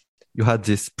 you had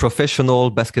this professional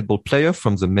basketball player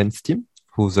from the men's team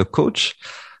who's a coach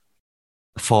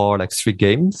for like 3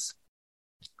 games.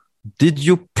 Did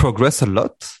you progress a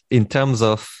lot in terms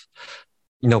of,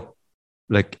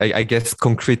 like, I guess,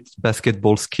 concrete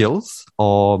basketball skills,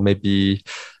 or maybe,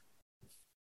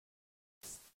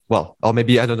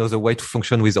 I don't know, the way to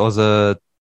function with other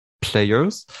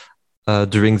players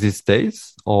during these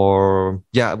days? Or,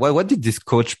 what did this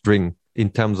coach bring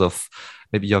in terms of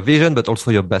maybe your vision, but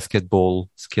also your basketball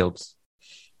skills?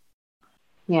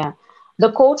 Yeah.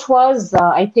 The coach was,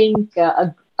 I think,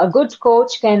 a good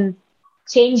coach can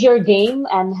change your game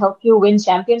and help you win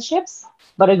championships,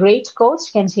 but a great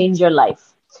coach can change your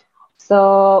life.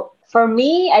 So for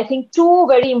me, I think 2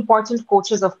 very important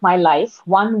coaches of my life.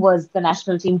 One was the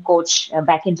national team coach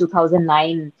back in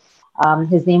 2009.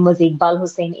 His name was Iqbal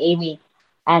Hussein Amy.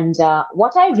 And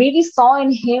what I really saw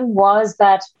in him was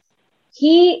that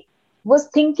he was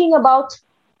thinking about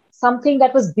something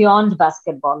that was beyond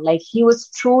basketball. Like he was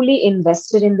truly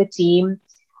invested in the team.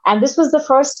 And this was the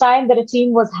first time that a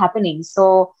team was happening.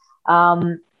 So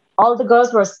all the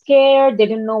girls were scared. They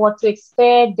didn't know what to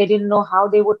expect. They didn't know how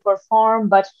they would perform.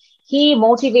 But he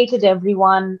motivated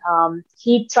everyone.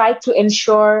 He tried to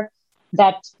ensure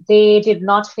that they did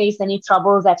not face any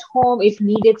troubles at home. If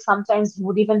needed, sometimes he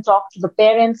would even talk to the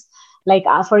parents. Like,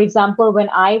 for example, when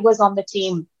I was on the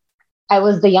team, I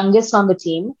was the youngest on the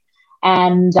team,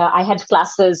 and I had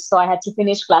classes. So I had to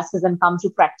finish classes and come to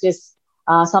practice.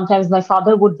 Sometimes my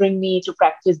father would bring me to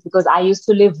practice because I used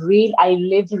to I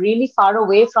lived really far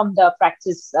away from the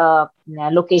practice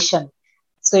location.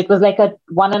 So it was like a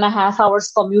 1.5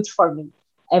 hours commute for me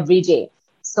every day.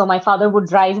 So my father would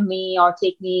drive me or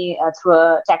take me through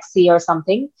a taxi or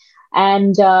something.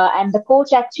 And the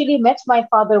coach actually met my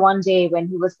father one day when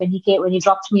he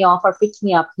dropped me off or picked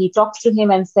me up. He talked to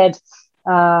him and said,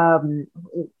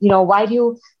 why do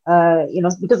you,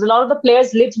 because a lot of the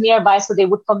players lived nearby, so they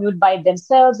would commute by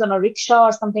themselves on a rickshaw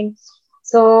or something.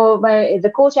 So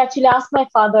the coach actually asked my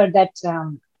father that,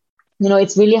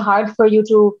 it's really hard for you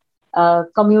to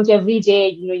commute every day.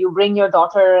 You bring your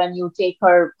daughter and you take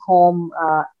her home.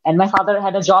 And my father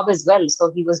had a job as well, so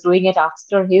he was doing it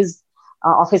after his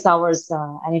office hours,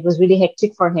 and it was really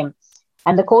hectic for him.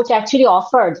 And the coach actually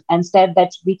offered and said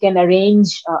that we can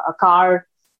arrange a car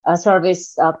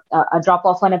service, a drop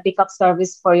off and a pickup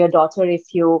service for your daughter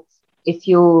if you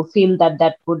feel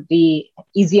that would be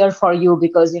easier for you,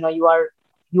 because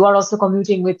you are also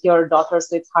commuting with your daughter,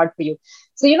 so it's hard for you.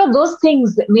 So those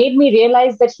things made me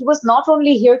realize that he was not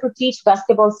only here to teach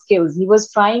basketball skills, he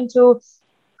was trying to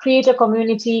create a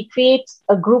community, create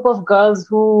a group of girls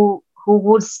who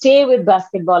would stay with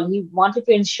basketball. He wanted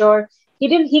to ensure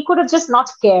he could have just not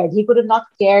cared. He could have not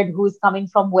cared who is coming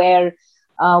from where,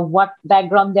 what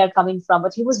background they're coming from,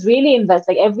 but he was really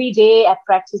invested. Like every day at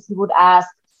practice, he would ask,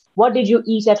 what did you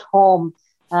eat at home?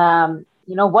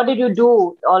 What did you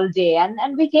do all day?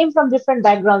 And we came from different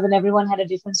backgrounds and everyone had a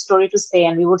different story to say,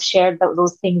 and we would share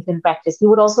those things in practice. He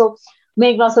would also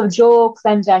make lots of jokes,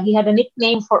 and he had a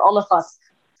nickname for all of us.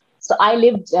 So I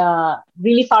lived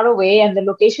really far away, and the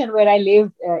location where I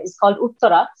lived is called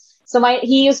Uttara. So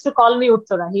he used to call me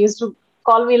Uttara. He used to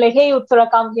call me like, hey, Uttara,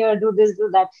 come here, do this, do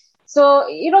that. So,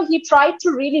 he tried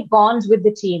to really bond with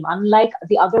the team, unlike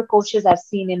the other coaches I've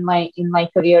seen in my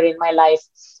career, in my life,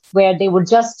 where they would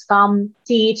just come,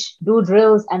 teach, do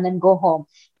drills, and then go home.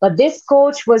 But this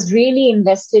coach was really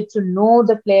invested to know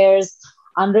the players,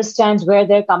 understand where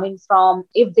they're coming from.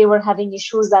 If they were having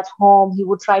issues at home, he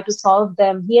would try to solve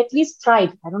them. He at least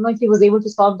tried. I don't know if he was able to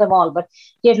solve them all, but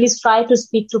he at least tried to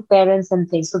speak to parents and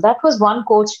things. So that was one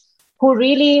coach who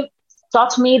really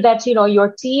taught me that,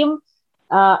 your team,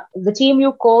 the team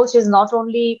you coach is not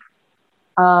only,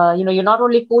 you're not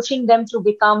only coaching them to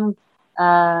become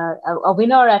a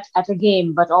winner at a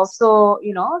game, but also,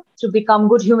 to become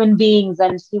good human beings.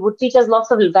 And he would teach us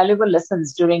lots of valuable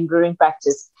lessons during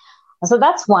practice. So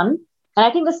that's one. And I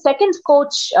think the second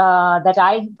coach that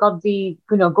I got the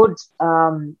good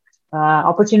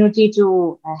opportunity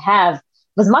to have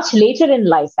was much later in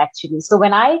life, actually. So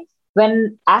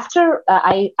when after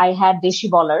I had Deshi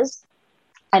Ballers,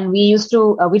 and we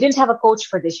didn't have a coach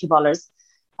for Deshi Ballers.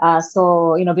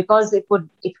 So because it would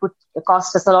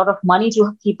cost us a lot of money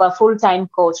to keep a full-time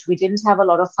coach. We didn't have a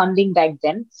lot of funding back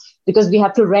then because we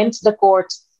have to rent the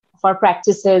court for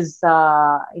practices. We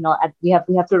have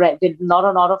to rent.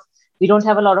 We don't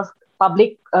have a lot of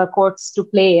public courts to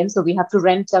play in, so we have to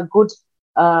rent a good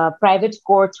private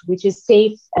court which is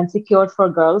safe and secured for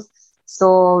girls.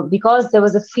 So because there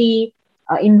was a fee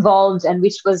involved, and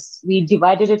we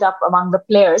divided it up among the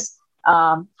players.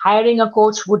 Hiring a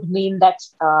coach would mean that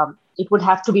it would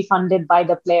have to be funded by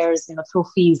the players, through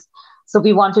fees. So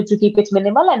we wanted to keep it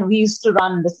minimal, and we used to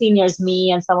run the seniors,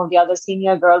 me and some of the other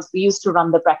senior girls. We used to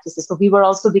run the practices. So we were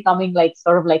also becoming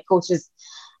sort of like coaches.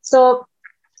 So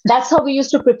that's how we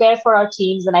used to prepare for our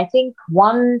teams. And I think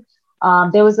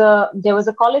there was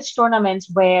a college tournament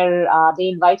where they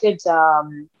invited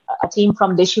a team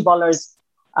from Deshi Ballers,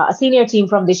 a senior team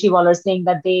from Deshi Ballers, saying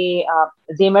that the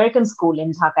American school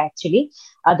in Dhaka, actually,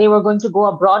 they were going to go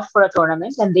abroad for a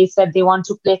tournament, and they said they want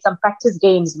to play some practice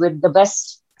games with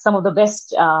some of the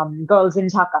best girls in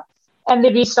Dhaka. And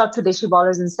they reached out to Deshi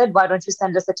Ballers and said, why don't you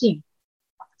send us a team?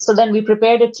 So then we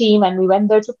prepared a team and we went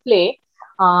there to play,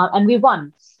 and we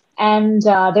won. And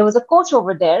there was a coach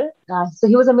over there. So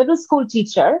he was a middle school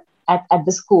teacher at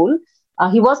the school.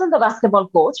 He wasn't the basketball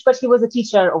coach, but he was a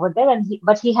teacher over there.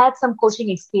 But he had some coaching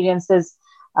experiences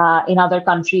in other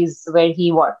countries where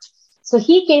he worked. So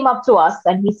he came up to us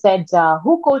and he said,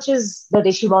 who coaches the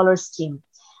Deshi Ballers team?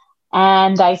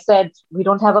 And I said, we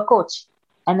don't have a coach.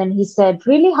 And then he said,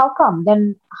 really? How come?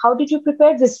 Then how did you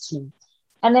prepare this team?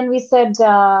 And then we said,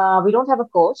 we don't have a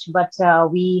coach, but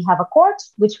we have a court,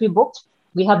 which we booked.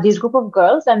 We have this group of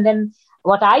girls. And then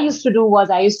what I used to do was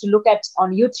I used to look at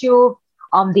on YouTube,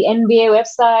 on the NBA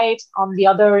website, on the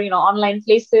other, online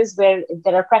places where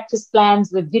there are practice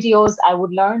plans with videos. I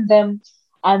would learn them.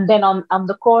 And then on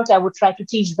the court, I would try to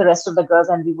teach the rest of the girls,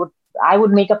 and I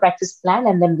would make a practice plan,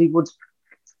 and then we would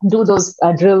do those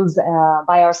drills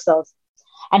by ourselves.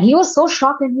 And he was so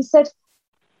shocked, and he said,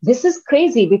 this is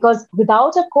crazy, because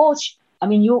without a coach, I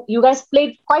mean, you guys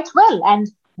played quite well. And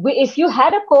if you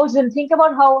had a coach, then think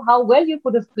about how well you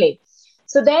could have played.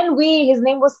 So then his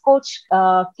name was Coach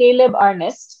Caleb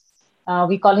Ernest.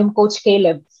 We call him Coach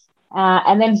Caleb.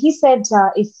 And then he said,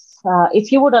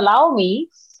 if you would allow me,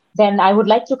 then I would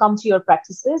like to come to your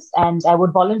practices, and I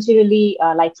would voluntarily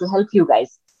like to help you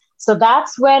guys. So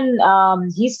that's when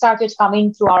he started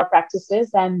coming to our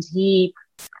practices, and we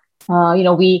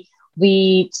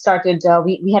started,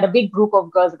 we had a big group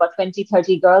of girls, about 20,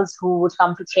 30 girls who would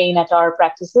come to train at our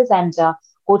practices. And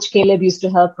Coach Caleb used to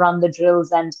help run the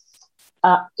drills. And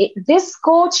this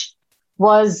coach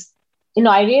was,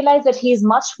 I realized that he is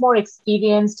much more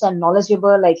experienced and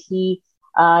knowledgeable. Like he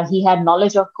had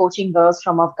knowledge of coaching girls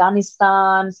from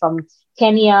Afghanistan, from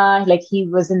Kenya. Like he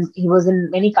was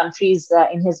in many countries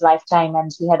in his lifetime,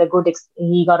 and he got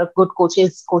a good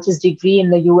coach's degree in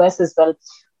the US as well.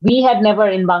 We had never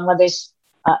in Bangladesh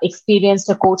experienced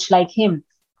a coach like him.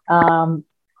 And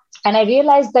I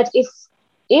realized that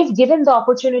if given the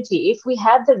opportunity, if we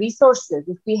had the resources,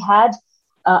 if we had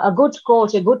a good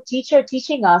coach, a good teacher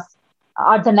teaching us,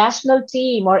 or the national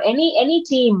team or any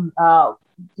team,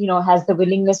 has the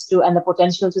willingness to and the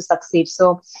potential to succeed.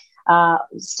 So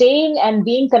staying and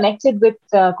being connected with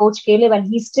Coach Caleb, and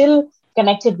he's still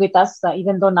connected with us,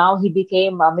 even though now he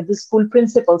became a middle school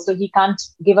principal, so he can't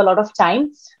give a lot of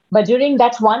time. But during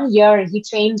that 1 year, he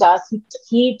trained us.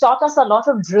 He taught us a lot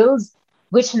of drills,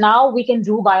 which now we can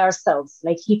do by ourselves.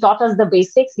 Like he taught us the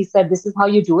basics. He said, this is how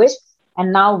you do it.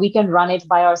 And now we can run it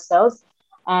by ourselves.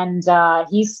 And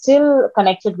he's still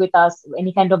connected with us.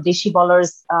 Any kind of Deshi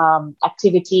Ballers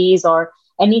activities or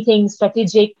anything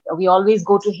strategic, we always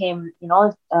go to him,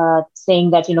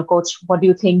 saying that, Coach, what do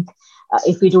you think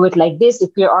if we do it like this?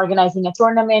 If we're organizing a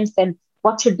tournament, then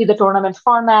what should be the tournament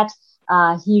format?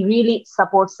 He really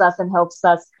supports us and helps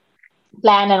us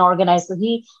plan and organize. So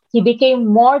he became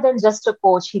more than just a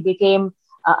coach. He became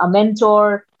a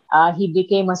mentor, He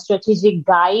became a strategic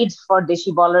guide for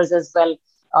Deshi bowlers as well.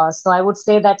 So I would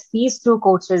say that these two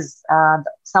coaches,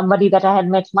 somebody that I had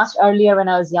met much earlier when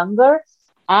I was younger,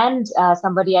 and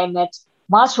somebody I met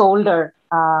much older,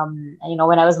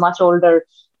 when I was much older,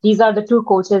 these are the two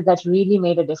coaches that really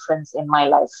made a difference in my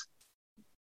life.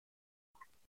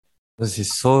 This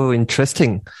is so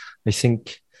interesting. I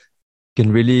think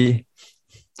can really,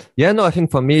 I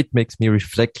think for me, it makes me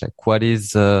reflect like what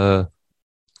is,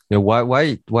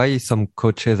 why some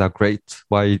coaches are great,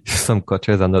 why some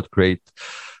coaches are not great.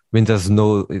 I mean,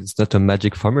 it's not a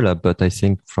magic formula, but I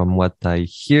think from what I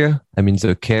hear, I mean,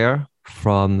 the care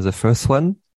from the first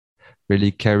one,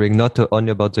 really caring not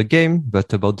only about the game,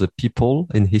 but about the people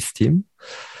in his team.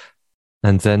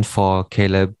 And then for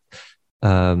Caleb,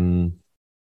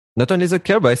 not only the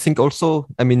care, but I think also,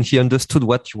 I mean, he understood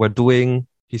what you were doing.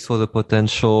 He saw the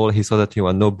potential. He saw that you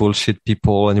are no bullshit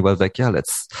people. And he was like, yeah,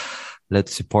 let's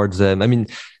support them. I mean,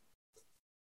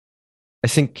 I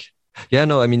think,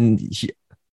 I mean,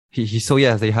 he saw,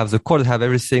 they have the core, they have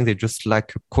everything. They just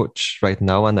lack a coach right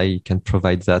now. And I can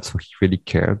provide that. So he really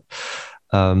cared.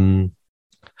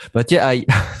 But yeah, I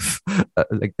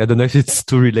don't know if it's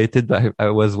too related, but I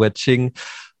was watching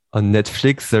on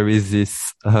Netflix. There is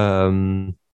this,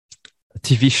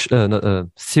 TV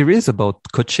series about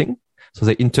coaching. So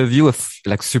they interview a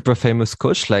super famous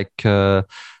coach, like guy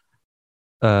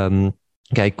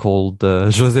called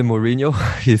Jose Mourinho.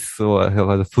 He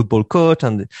was a football coach,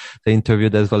 and they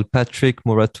interviewed as well Patrick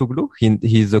Mouratoglou.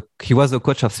 He was a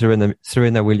coach of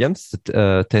Serena Williams,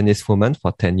 tennis woman,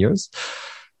 for 10 years.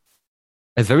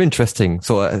 It's very interesting.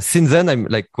 So since then, I'm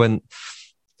like, when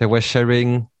they were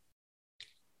sharing,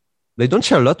 they don't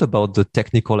share a lot about the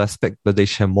technical aspect, but they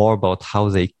share more about how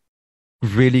they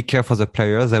really care for the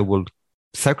players. They will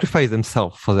sacrifice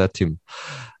themselves for their team.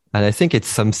 And I think it's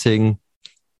something,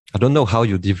 I don't know how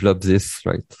you develop this,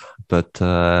 right? But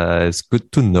it's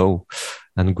good to know,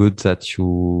 and good that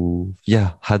you,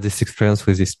 had this experience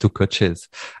with these two coaches,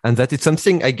 and that it's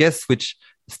something, I guess, which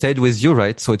stayed with you,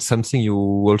 right? So it's something you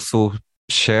also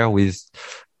share with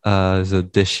the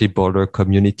Deshi bowler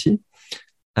community.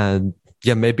 And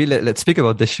maybe let's speak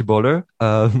about Deshi bowler.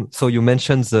 So you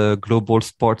mentioned the Global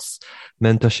Sports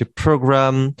Mentorship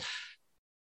Program.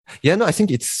 I think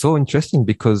it's so interesting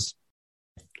because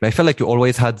I felt like you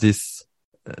always had this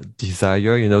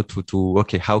desire,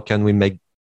 okay, how can we make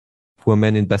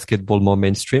women in basketball more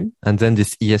mainstream? And then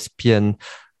this ESPN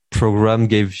program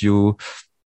gave you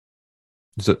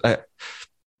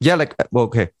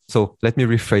okay. So let me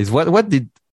rephrase. What did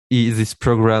this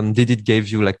program, did it give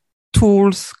you, like,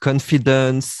 tools,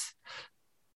 confidence?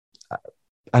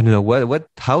 I don't know,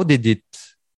 how did it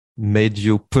made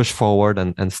you push forward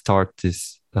and start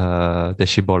this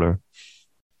Deshi bowler?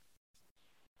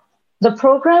 The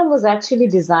program was actually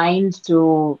designed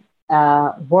to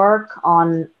work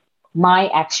on my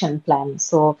action plan.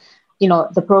 So,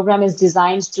 the program is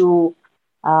designed to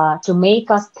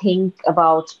make us think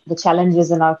about the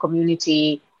challenges in our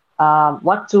community.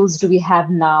 What tools do we have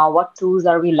now? What tools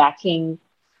are we lacking?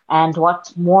 And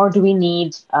what more do we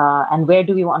need? And where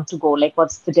do we want to go? Like,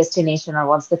 what's the destination, or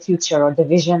what's the future, or the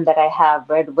vision that I have,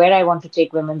 where I want to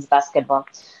take women's basketball?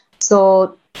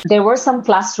 So there were some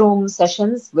classroom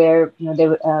sessions where,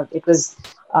 there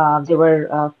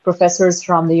were professors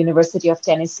from the University of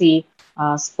Tennessee,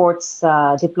 sports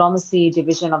diplomacy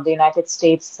division of the United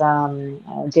States,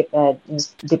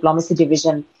 diplomacy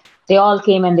division. They all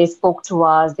came and they spoke to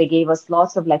us. They gave us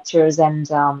lots of lectures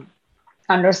and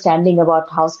understanding about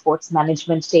how sports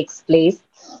management takes place.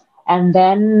 And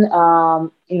then,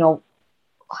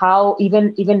 how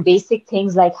even basic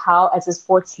things like how, as a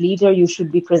sports leader, you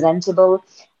should be presentable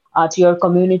to your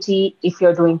community. If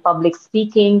you're doing public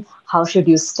speaking, how should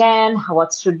you stand?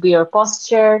 What should be your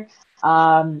posture?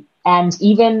 And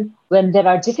even when there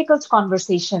are difficult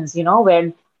conversations,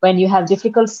 when you have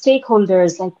difficult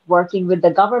stakeholders, like working with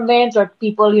the government or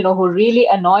people, who really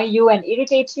annoy you and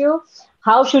irritate you,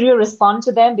 how should you respond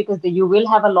to them? Because you will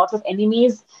have a lot of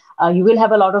enemies. You will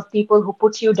have a lot of people who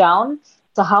put you down.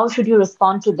 So how should you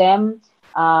respond to them?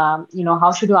 How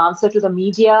should you answer to the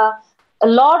media? A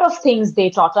lot of things they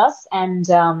taught us. And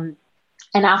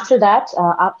after that,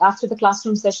 after the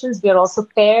classroom sessions, we are also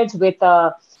paired with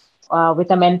a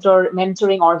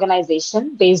mentoring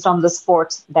organization based on the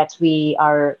sport that we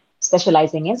are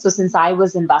specializing in. So since I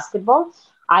was in basketball,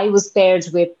 I was paired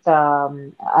with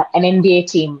an NBA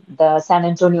team, the San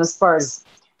Antonio Spurs.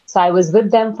 So I was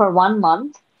with them for 1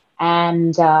 month.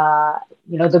 And,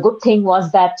 the good thing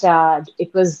was that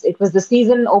it was the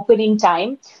season opening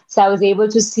time. So I was able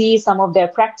to see some of their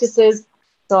practices.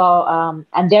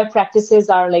 And their practices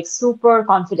are like super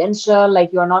confidential.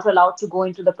 Like you're not allowed to go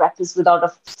into the practice without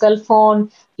a cell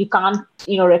phone. You can't,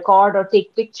 record or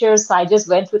take pictures. So I just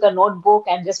went with a notebook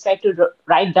and just tried to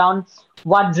write down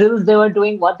what drills they were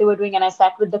doing, what they were doing. And I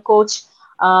sat with the coach.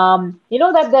 You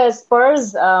know that the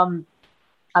Spurs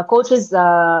coach is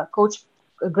Coach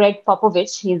Greg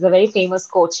Popovich. He's a very famous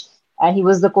coach. He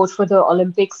was the coach for the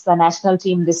Olympics, the national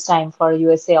team this time for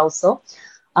USA also.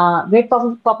 Greg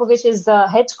Popovich is the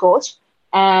head coach,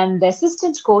 and the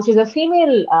assistant coach is a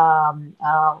female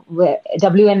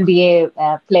WNBA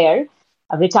player,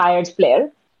 a retired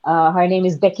player. Her name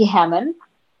is Becky Hammon,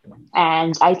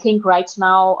 and I think right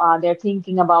now they're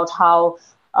thinking about how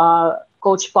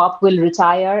Coach Pop will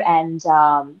retire and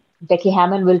Becky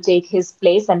Hammon will take his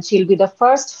place, and she'll be the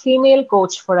first female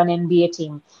coach for an NBA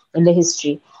team in the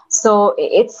history. So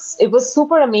it was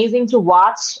super amazing to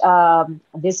watch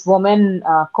this woman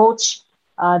coach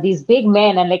these big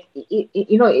men, and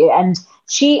and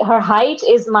her height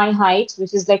is my height,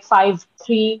 which is like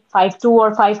 5'3", 5'2",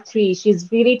 or 5'3".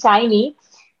 She's really tiny,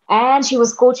 and she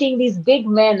was coaching these big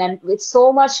men, and with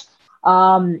so much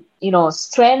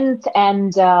strength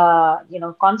and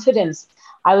confidence.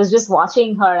 I was just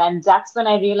watching her, and that's when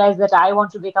I realized that I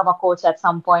want to become a coach at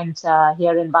some point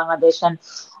here in Bangladesh. And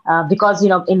because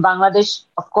in Bangladesh,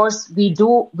 of course, we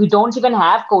don't even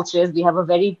have coaches. We have a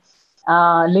very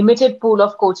limited pool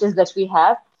of coaches that we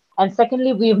have. And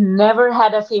secondly, we've never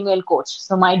had a female coach.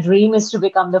 So my dream is to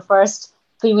become the first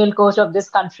female coach of this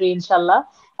country, inshallah,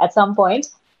 at some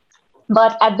point.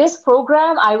 But at this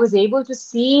program, I was able to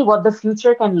see what the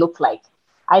future can look like.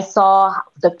 I saw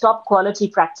the top quality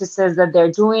practices that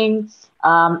they're doing.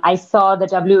 I saw the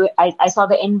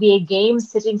NBA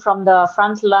games sitting from the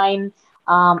front line,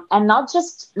 and not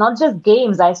just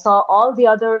games. I saw all the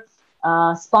other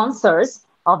sponsors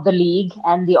of the league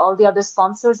and all the other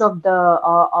sponsors of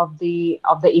the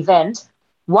event.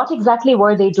 What exactly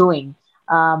were they doing,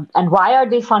 and why are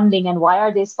they funding and why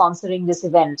are they sponsoring this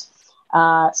event?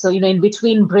 So, in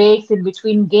between breaks, in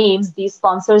between games, these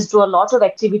sponsors do a lot of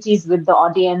activities with the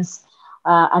audience.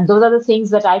 And those are the things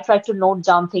that I try to note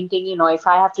down, thinking, if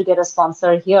I have to get a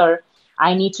sponsor here,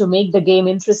 I need to make the game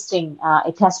interesting.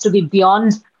 It has to be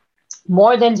beyond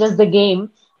more than just the game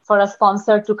for a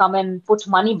sponsor to come and put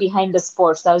money behind the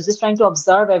sport. So I was just trying to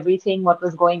observe everything, what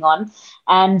was going on.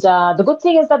 And the good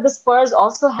thing is that the Spurs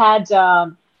also had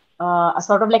a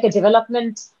sort of like a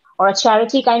development or a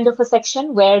charity kind of a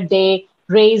section where they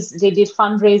did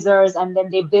fundraisers, and then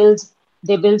they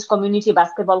build community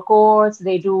basketball courts.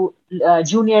 They do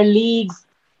junior leagues.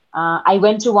 I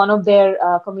went to one of their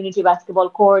community basketball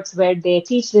courts where they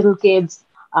teach little kids.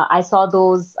 I saw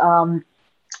those.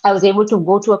 I was able to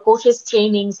go to a coach's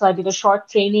training, so I did a short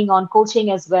training on coaching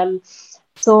as well.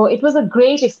 So it was a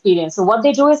great experience. So what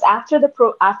they do is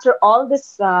after all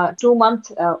this 2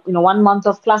 month, 1 month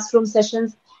of classroom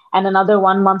sessions, and another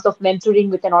 1 month of mentoring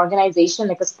with an organization,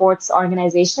 like a sports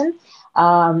organization.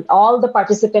 All the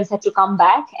participants had to come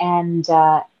back and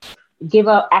give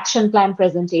an action plan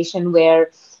presentation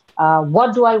where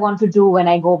what do I want to do when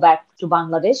I go back to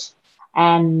Bangladesh,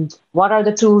 and what are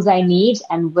the tools I need,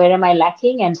 and where am I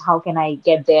lacking, and how can I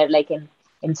get there, like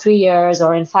in 3 years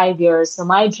or in 5 years. So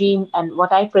my dream and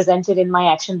what I presented in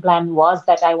my action plan was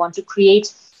that I want to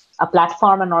create a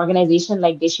platform, an organization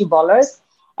like Deshi Ballers.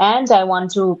 And I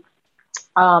want to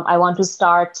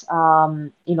start,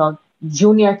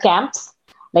 junior camps,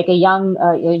 like a young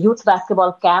youth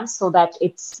basketball camp, so that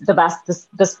it's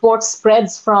the sport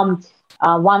spreads from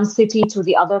one city to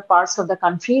the other parts of the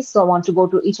country. So I want to go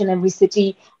to each and every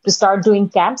city to start doing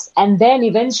camps, and then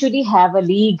eventually have a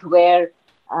league where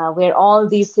all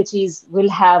these cities will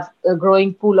have a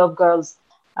growing pool of girls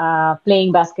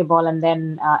playing basketball, and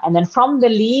then from the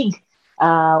league.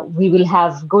 We will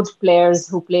have good players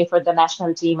who play for the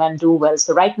national team and do well.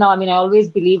 So right now, I always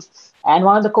believe, and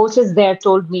one of the coaches there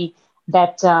told me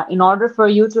that in order for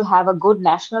you to have a good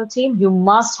national team, you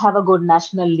must have a good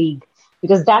national league,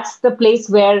 because that's the place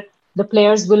where the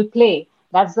players will play.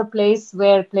 That's the place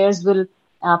where players will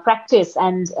practice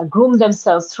and groom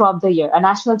themselves throughout the year. A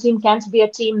national team can't be a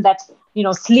team that,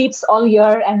 sleeps all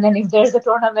year, and then if there's a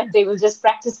tournament, they will just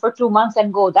practice for 2 months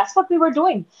and go. That's what we were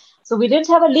doing. So we didn't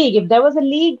have a league. If there was a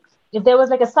league, if there was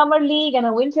like a summer league and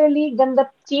a winter league, then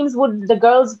the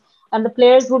girls and the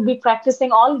players would be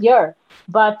practicing all year.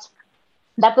 But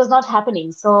that was not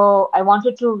happening. So I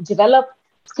wanted to develop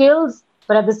skills,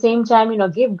 but at the same time,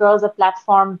 give girls a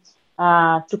platform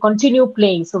to continue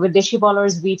playing. So with Deshi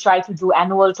Ballers, we try to do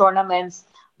annual tournaments.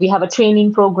 We have a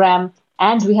training program,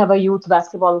 and we have a youth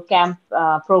basketball camp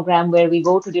program where we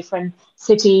go to different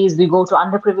cities. We go to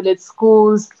underprivileged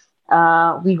schools.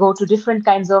 We go to different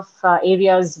kinds of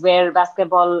areas where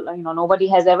basketball, nobody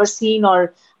has ever seen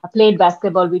or played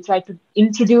basketball. We try to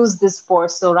introduce this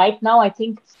sport. So right now, I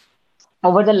think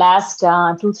over the last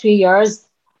 2-3 years,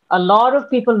 a lot of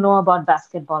people know about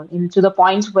basketball, to the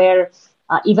point where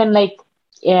even like,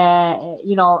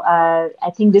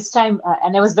 I think this time,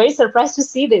 and I was very surprised to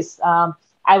see this.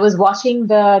 I was watching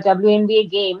the WNBA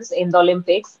games in the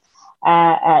Olympics,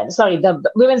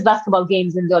 the women's basketball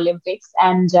games in the Olympics,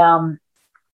 and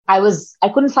I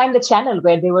couldn't find the channel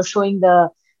where they were showing the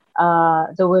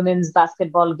women's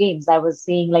basketball games. I was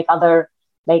seeing like other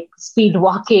like speed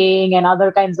walking and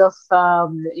other kinds of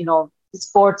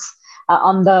sports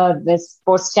on the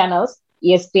sports channels,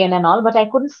 ESPN and all, but I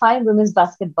couldn't find women's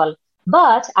basketball.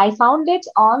 But I found it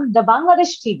on the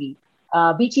Bangladesh TV.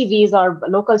 BTV is our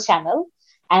local channel,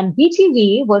 and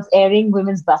BTV was airing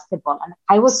women's basketball. And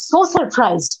I was so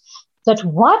surprised that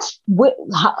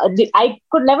I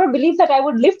could never believe that I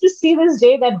would live to see this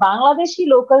day that Bangladeshi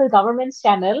local government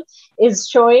channel is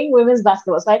showing women's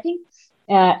basketball. So I think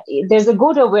there's a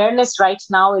good awareness right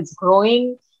now. It's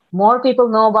growing. More people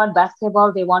know about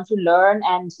basketball. They want to learn.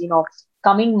 And,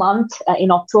 coming month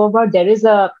in October, there is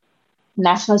a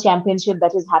national championship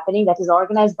that is happening, that is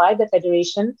organized by the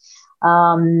federation,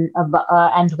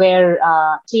 and where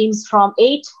teams from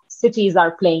 8 cities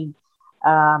are playing.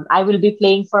 I will be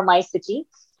playing for my city,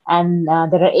 and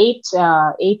there are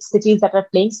eight cities that are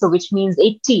playing. So which means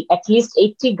at least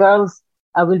 80 girls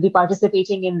will be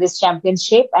participating in this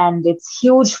championship. And it's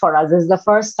huge for us. It's the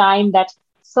first time that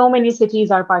so many cities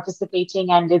are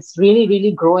participating, and it's really,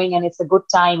 really growing, and it's a good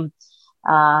time.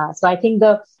 So I think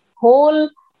the whole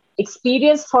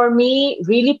experience for me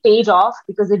really paid off,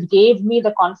 because it gave me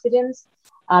the confidence,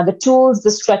 the tools,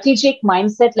 the strategic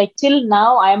mindset. Like till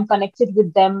now, I am connected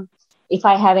with them. If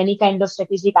I have any kind of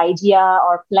strategic idea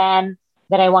or plan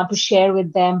that I want to share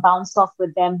with them, bounce off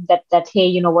with them, that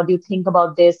hey, what do you think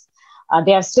about this?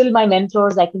 They are still my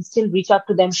mentors. I can still reach out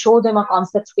to them, show them a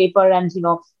concept paper, and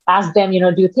ask them,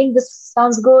 do you think this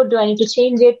sounds good? Do I need to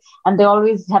change it? And they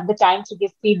always have the time to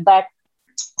give feedback.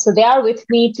 So they are with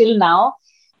me till now.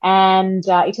 And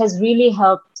it has really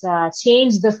helped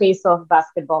change the face of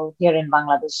basketball here in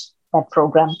Bangladesh, that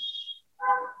program.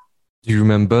 Do you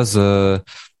remember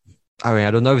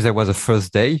I don't know if there was a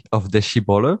first day of Deshi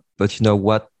Baller, but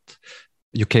what,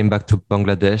 you came back to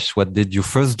Bangladesh. What did you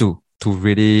first do to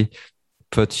really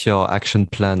put your action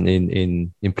plan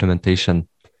in implementation?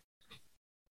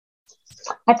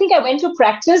 I think I went to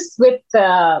practice with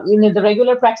the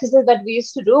regular practices that we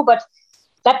used to do, but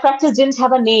that practice didn't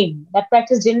have a name. That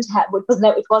practice it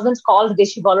wasn't called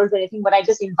Deshi Ballers or anything, but I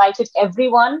just invited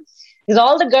everyone, because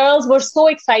all the girls were so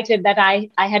excited that I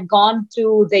had gone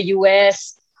to the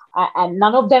US, and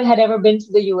none of them had ever been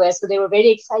to the US. So they were very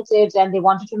excited, and they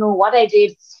wanted to know what I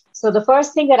did. So the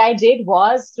first thing that I did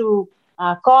was to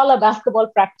call a basketball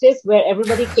practice where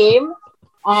everybody came.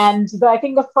 And I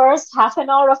think the first half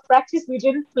an hour of practice, we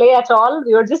didn't play at all.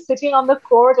 We were just sitting on the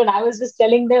court, and I was just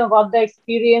telling them about the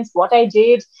experience, what I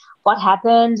did, what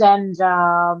happened. And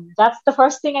that's the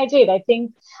first thing I did. I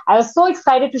think I was so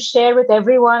excited to share with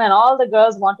everyone, and all the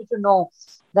girls wanted to know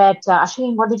that,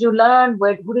 Ashwin, what did you learn?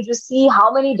 Who did you see?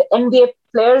 How many NBA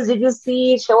players did you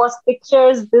see? Show us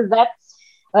pictures, this, that.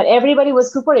 But everybody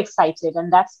was super excited.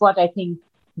 And that's what I think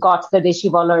got the Deshi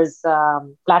Ballers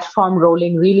platform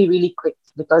rolling really, really quick.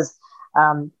 Because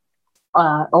after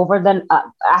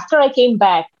I came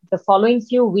back, the following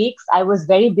few weeks, I was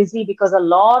very busy, because a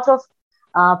lot of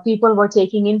people were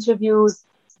taking interviews.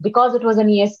 Because it was an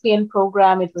ESPN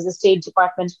program, it was a State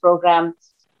Department program.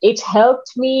 It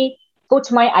helped me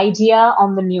put my idea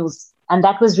on the news, and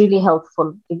that was really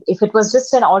helpful. If it was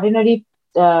just an ordinary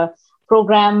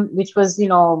program, which was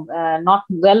not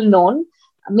well known,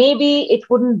 maybe it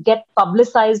wouldn't get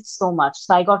publicized so much.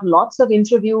 So I got lots of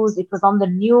interviews. It was on the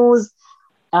news,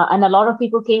 and a lot of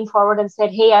people came forward and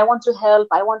said, hey, I want to help.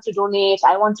 I want to donate.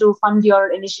 I want to fund your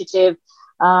initiative.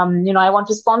 I want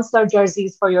to sponsor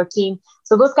jerseys for your team.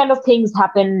 So those kind of things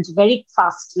happened very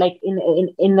fast, like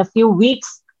in a few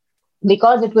weeks,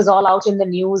 because it was all out in the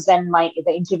news, and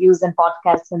the interviews and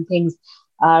podcasts and things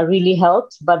really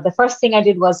helped. But the first thing I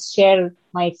did was share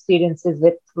my experiences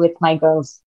with my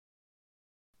girls.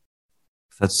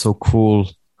 That's so cool.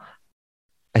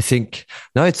 I think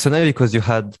now it's so nice because you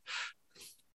had,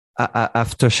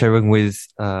 after sharing with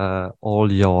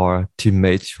all your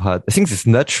teammates, you had, I think, this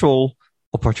natural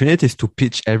opportunities to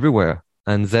pitch everywhere.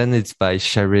 And then it's by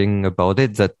sharing about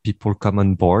it that people come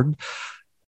on board.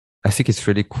 I think it's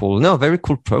really cool. No, very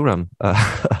cool program.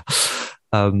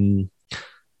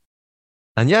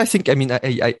 And yeah, I think, I mean,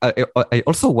 I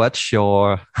also watched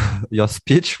your your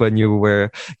speech when you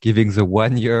were giving the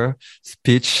 1 year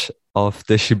speech of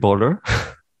Deshi Bowler.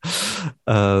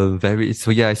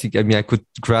 So yeah, I think, I mean, I could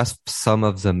grasp some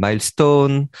of the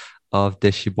milestone of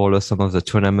Deshi Bowler, some of the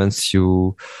tournaments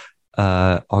you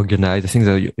organized. I think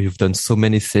that you've done so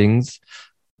many things.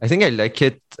 I think I like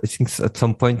it. I think at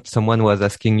some point someone was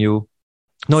asking you,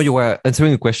 no, you were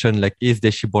answering a question like, is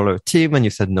Deshi Bowler a team? And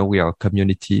you said, no, we are a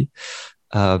community.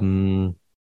 Um,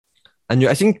 and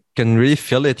I think can really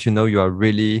feel it. You know, you are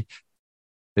really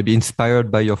maybe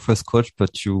inspired by your first coach,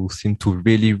 but you seem to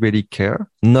really, really care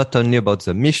not only about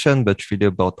the mission, but really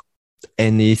about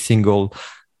any single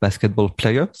basketball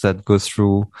player that goes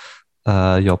through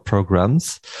your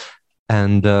programs.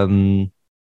 And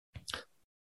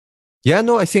yeah,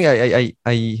 no, I think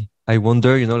I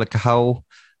wonder, you know, like how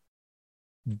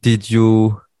did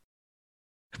you?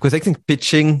 Because I think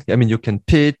pitching, I mean, you can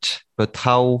pitch, but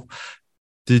how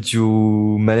did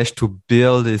you manage to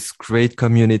build this great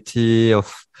community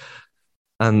of,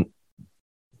 and,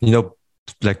 you know,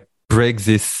 like break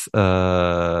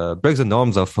the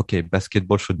norms of, okay,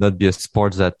 basketball should not be a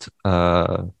sport that,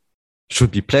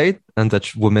 should be played and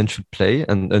that women should play.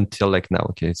 And until like now,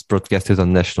 okay, it's broadcasted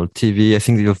on national TV. I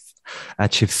think you've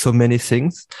achieved so many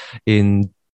things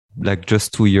in like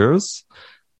just 2 years.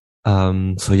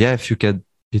 So yeah, if you could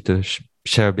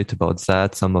share a bit about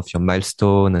that, some of your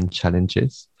milestone and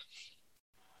challenges.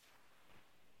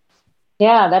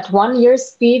 Yeah, that 1 year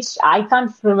speech, I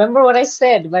can't remember what I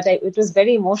said, but it was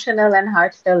very emotional and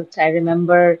heartfelt. I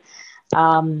remember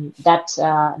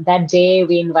that day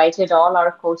we invited all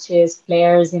our coaches,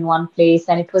 players in one place,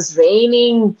 and it was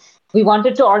raining. We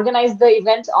wanted to organize the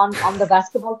event on the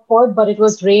basketball court, but it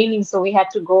was raining, so we had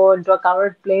to go into a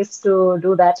covered place to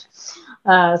do that.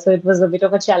 So it was a bit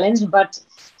of a challenge, but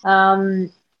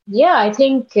yeah, I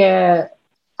think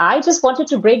I just wanted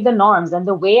to break the norms, and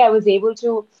the way I was able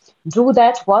to do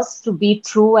that was to be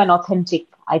true and authentic.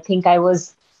 I think I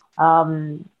was,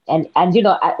 and you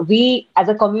know, we as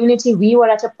a community, we were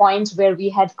at a point where we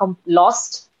had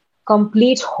lost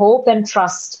complete hope and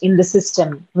trust in the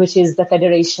system, which is the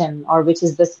federation or which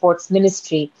is the sports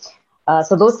ministry.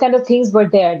 So those kind of things were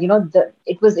there. You know,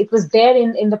 it was there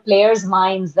in the players'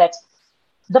 minds that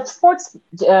the sports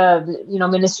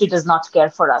ministry does not care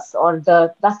for us, or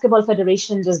the basketball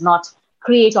federation does not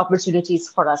create opportunities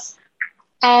for us,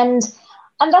 and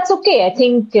that's okay. I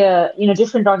think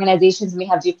different organizations may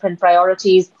have different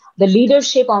priorities. The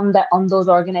leadership on those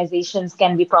organizations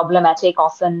can be problematic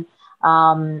often,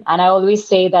 and I always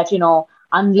say that, you know,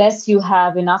 unless you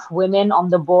have enough women on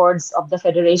the boards of the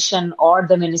federation or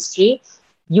the ministry,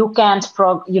 you can't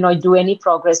do any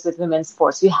progress with women's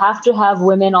sports. You have to have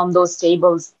women on those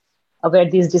tables where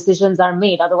these decisions are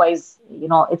made. Otherwise, you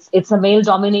know, it's a male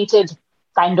dominated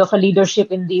kind of a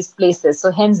leadership in these places.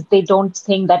 So hence they don't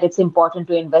think that it's important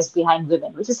to invest behind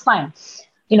women, which is fine.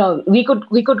 You know, we could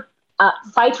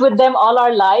fight with them all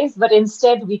our lives, but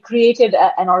instead we created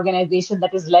an organization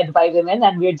that is led by women,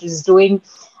 and we're just doing,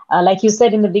 like you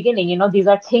said in the beginning, you know, these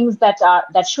are things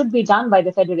that should be done by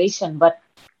the federation, but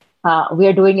we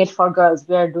are doing it for girls.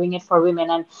 We are doing it for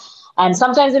women, and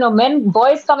sometimes, you know,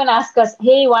 boys come and ask us,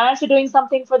 hey, why aren't you doing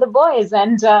something for the boys?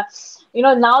 And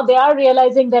now they are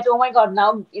realizing that, oh my God,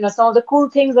 now, you know, some of the cool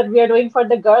things that we are doing for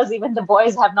the girls, even the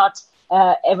boys have not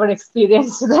ever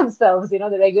experienced themselves, you know,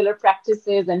 the regular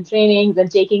practices and trainings and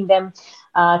taking them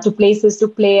to places to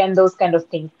play and those kind of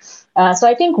things. So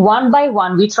I think one by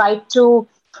one, we tried to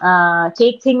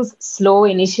take things slow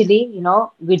initially. You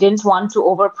know, we didn't want to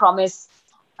overpromise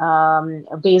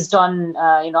based on,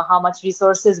 how much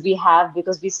resources we have,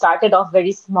 because we started off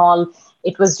very small.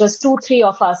 It was just two or three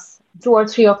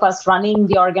of us running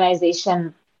the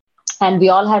organization, and we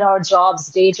all had our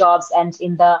day jobs. And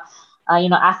in the,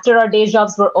 after our day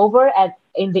jobs were over,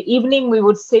 in the evening, we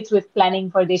would sit with planning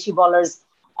for Deshi Ballers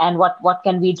and what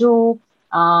can we do.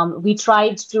 We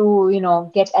tried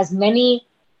to, get as many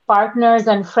partners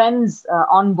and friends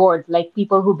on board, like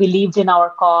people who believed in our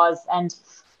cause. And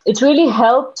it really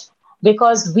helped,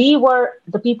 because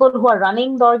the people who are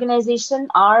running the organization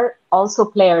are also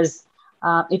players.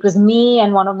 It was me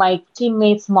and one of my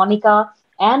teammates, Monica,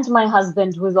 and my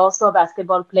husband, who is also a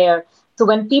basketball player. So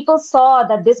when people saw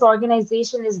that this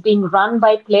organization is being run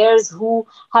by players who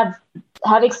have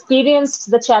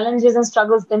experienced the challenges and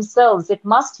struggles themselves, it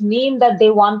must mean that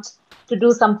they want to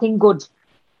do something good.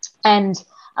 And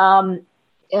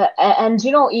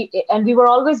we were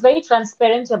always very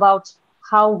transparent about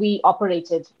how we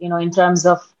operated, in terms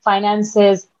of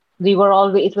finances.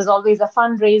 It was always a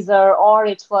fundraiser, or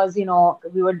it was,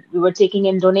 we were taking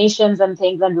in donations and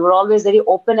things, and we were always very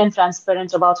open and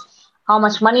transparent about how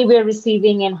much money we're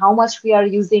receiving and how much we are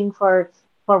using for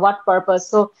what purpose.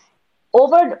 So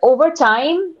over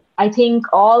time, I think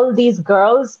all these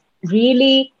girls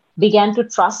really began to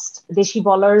trust Deshi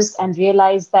bowlers and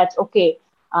realize that, okay,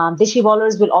 Deshi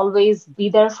bowlers will always be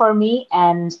there for me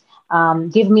and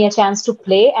give me a chance to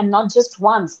play, and not just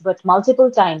once, but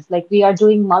multiple times. Like we are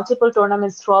doing multiple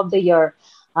tournaments throughout the year,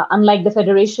 unlike the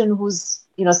federation, who's,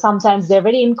 sometimes they're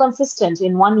very inconsistent.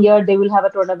 In one year, they will have a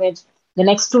tournament. The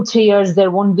next 2, 3 years,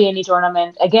 there won't be any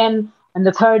tournament. Again, in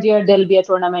the third year, there'll be a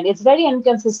tournament. It's very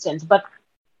inconsistent, but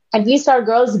at least our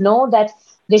girls know that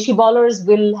Deshi bowlers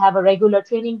will have a regular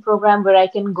training program where I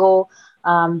can go.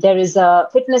 There is a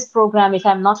fitness program. If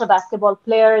I'm not a basketball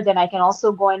player, then I can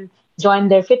also go and join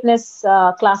their fitness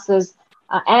classes.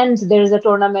 And there is a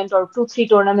tournament or 2, 3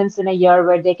 tournaments in a year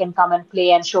where they can come and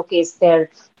play and showcase their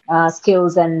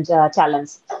skills and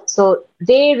talents. So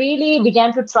they really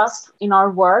began to trust in our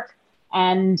work,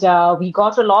 and we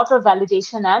got a lot of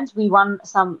validation, and we won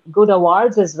some good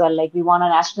awards as well. Like we won a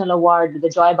national award, the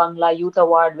Joy Bangla Youth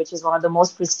Award, which is one of the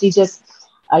most prestigious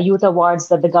youth awards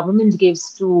that the government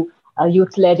gives to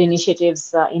youth-led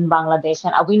initiatives in Bangladesh.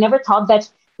 And we never thought that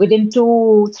within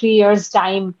 2, 3 years'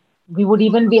 time we would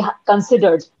even be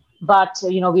considered. But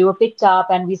we were picked up,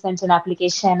 and we sent an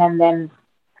application, and then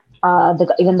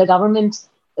even the government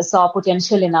saw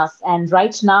potential in us. And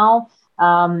right now,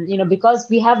 because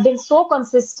we have been so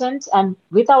consistent and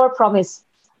with our promise,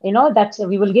 that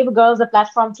we will give girls a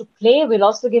platform to play, we'll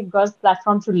also give girls a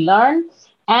platform to learn.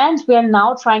 And we are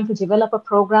now trying to develop a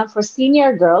program for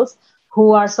senior girls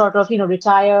who are sort of,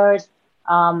 retired.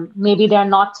 Maybe they're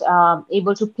not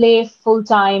able to play full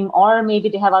time, or maybe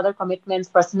they have other commitments,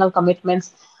 personal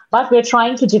commitments. But we're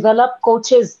trying to develop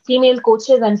coaches, female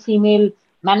coaches and female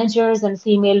managers and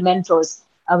female mentors,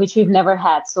 which we've never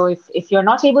had. So if you're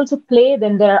not able to play,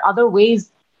 then there are other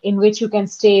ways in which you can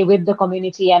stay with the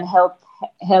community and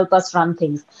help us run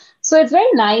things. So it's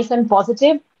very nice and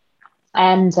positive,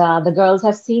 and the girls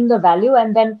have seen the value.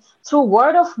 And then through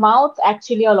word of mouth,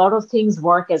 actually, a lot of things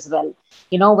work as well.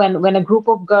 When a group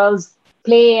of girls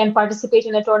play and participate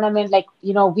in a tournament, like,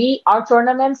 our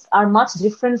tournaments are much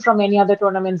different from any other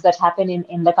tournaments that happen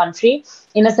in the country,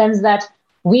 in a sense that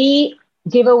we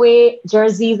give away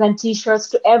jerseys and T-shirts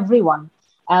to everyone.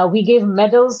 We give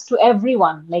medals to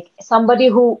everyone. Like somebody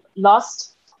who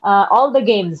lost all the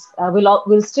games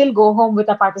will still go home with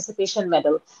a participation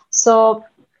medal. So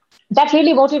that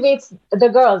really motivates the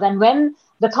girls. And when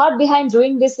the thought behind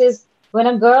doing this is, when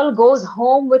a girl goes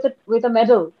home with a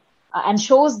medal and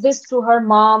shows this to her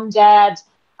mom, dad,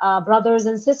 brothers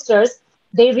and sisters,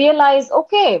 they realize,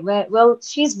 okay, well,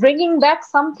 she's bringing back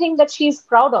something that she's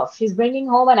proud of. She's bringing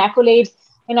home an accolade,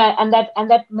 and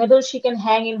that medal she can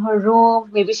hang in her room.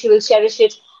 Maybe she will cherish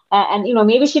it. And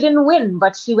maybe she didn't win,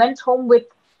 but she went home with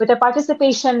a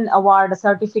participation award, a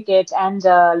certificate, and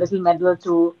a little medal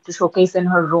to showcase in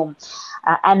her room.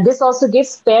 And this also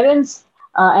gives parents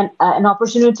an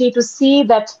opportunity to see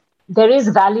that there is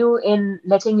value in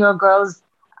letting your girls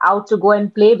out to go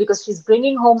and play, because she's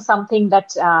bringing home something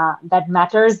that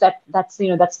matters,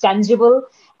 that's tangible,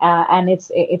 and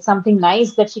it's something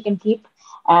nice that she can keep,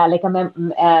 like a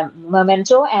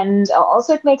memento, and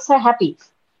also it makes her happy.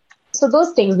 So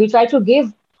those things we try to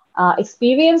give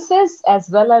experiences as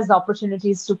well as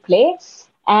opportunities to play,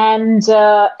 and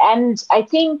I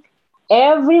think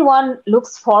everyone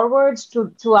looks forward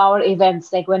to our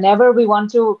events. Like whenever we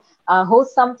want to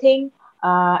host something,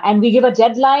 and we give a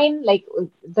deadline, like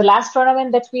the last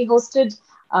tournament that we hosted,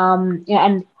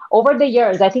 and over the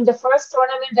years, I think the first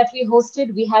tournament that we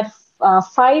hosted, we had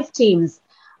 5 teams.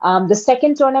 The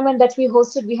second tournament that we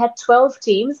hosted, we had 12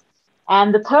 teams.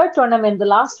 And the third tournament, the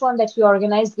last one that we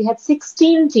organized, we had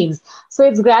 16 teams. So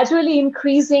it's gradually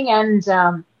increasing,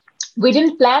 and we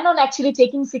didn't plan on actually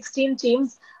taking 16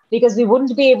 teams, because we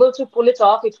wouldn't be able to pull it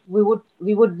off.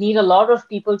 We would need a lot of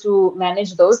people to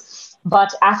manage those.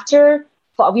 But after,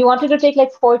 we wanted to take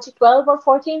like 12 or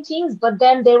 14 teams, but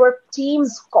then there were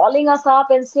teams calling us up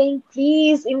and saying,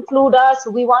 please include us.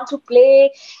 We want to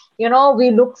play. We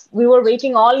were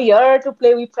waiting all year to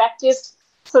play. We practiced.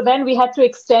 So then we had to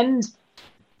extend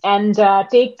and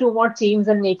take 2 more teams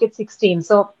and make it 16.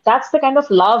 So that's the kind of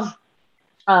love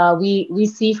we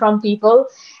see from people,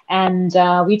 and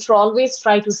we always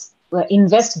try to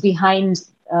invest behind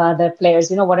the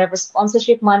players. Whatever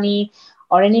sponsorship money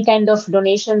or any kind of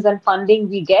donations and funding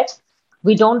we get,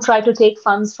 we don't try to take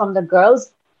funds from the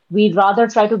girls. We'd rather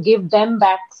try to give them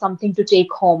back something to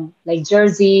take home, like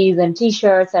jerseys and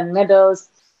T-shirts and medals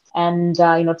and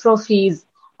trophies.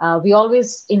 We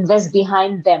always invest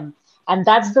behind them. And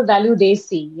that's the value they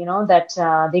see,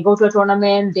 that they go to a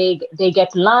tournament, they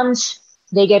get lunch,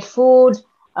 They get food,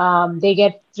 they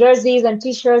get jerseys and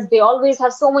t-shirts. They always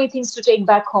have so many things to take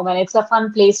back home, and it's a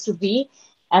fun place to be.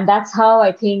 And that's how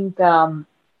I think the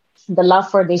love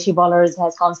for Deshi ballers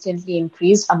has constantly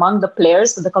increased among the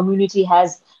players. So the community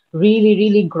has really,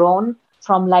 really grown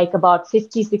from like about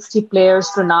 50, 60 players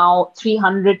to now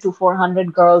 300 to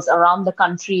 400 girls around the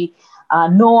country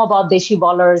know about Deshi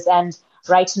ballers. And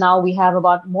right now we have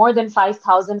about more than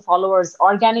 5,000 followers,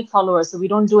 organic followers. So we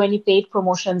don't do any paid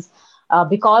promotions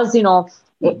because,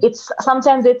 it's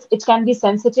sometimes it can be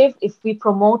sensitive if we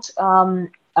promote,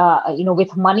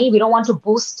 with money. We don't want to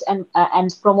boost and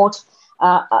promote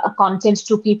content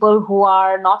to people who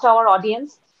are not our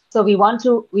audience. So we want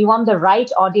the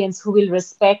right audience who will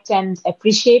respect and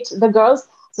appreciate the girls.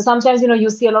 So sometimes, you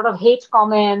see a lot of hate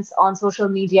comments on social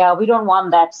media. We don't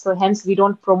want that. So hence we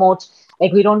don't promote,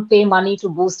 like we don't pay money to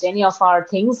boost any of our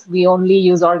things. We only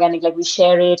use organic, like we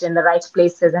share it in the right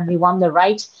places, and we want the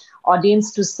right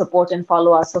audience to support and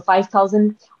follow us. So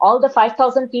 5,000, all the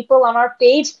 5,000 people on our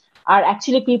page are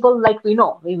actually people like we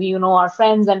know. We know our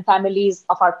friends and families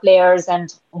of our players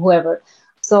and whoever.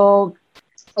 So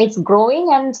it's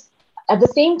growing. And at the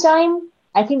same time,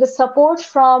 I think the support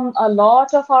from a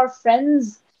lot of our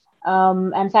friends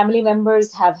and family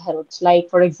members have helped. Like,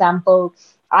 for example,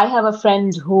 I have a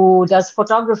friend who does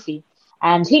photography,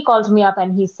 and he called me up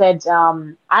and he said,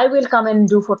 I will come and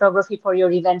do photography for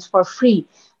your event for free.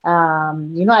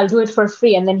 I'll do it for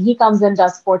free. And then he comes and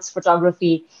does sports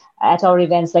photography at our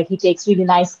events. Like, he takes really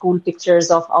nice, cool pictures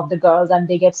of the girls, and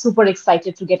they get super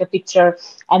excited to get a picture.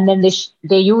 And then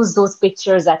they use those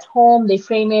pictures at home, they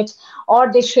frame it,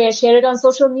 or they share it on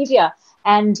social media.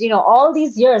 And, all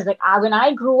these years, like when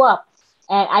I grew up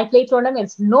and I played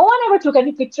tournaments, no one ever took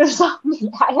any pictures of me.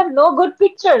 I have no good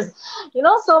pictures,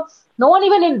 so no one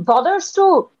even bothers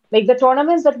to, like the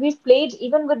tournaments that we've played,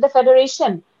 even with the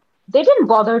federation, they didn't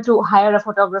bother to hire a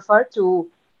photographer to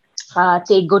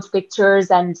take good pictures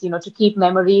and to keep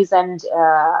memories and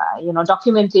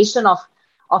documentation of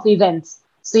events.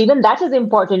 So even that is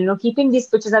important, keeping these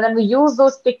pictures, and then we use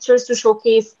those pictures to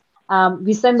showcase.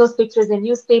 We send those pictures in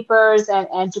newspapers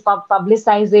and to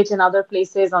publicize it in other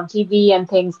places on TV and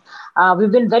things.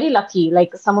 We've been very lucky.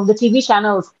 Like, some of the TV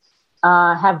channels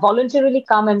have voluntarily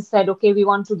come and said, okay, we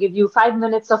want to give you 5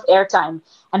 minutes of airtime.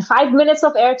 And 5 minutes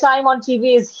of airtime on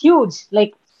TV is huge.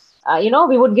 Like,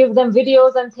 we would give them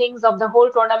videos and things of the whole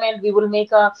tournament. We will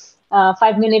make a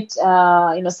 5 minute,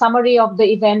 summary of the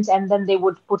event, and then they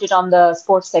would put it on the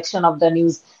sports section of the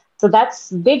news. So that's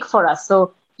big for us.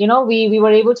 So, we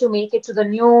were able to make it to the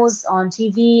news, on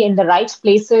TV, in the right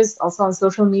places, also on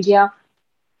social media.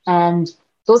 And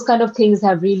those kind of things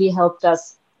have really helped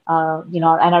us, and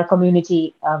our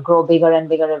community grow bigger and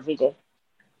bigger every day.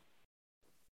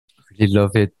 Really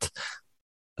love it.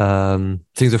 I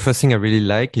think the first thing I really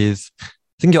like is, I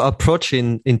think your approach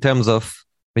in terms of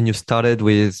when you started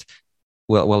with,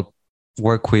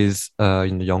 work with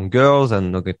young girls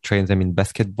and train them in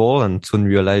basketball, and soon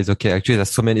realize, okay, actually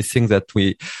there's so many things that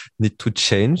we need to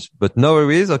change, but no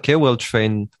worries. Okay, we'll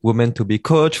train women to be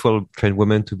coach, we'll train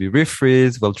women to be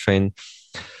referees, we'll train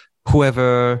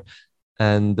whoever,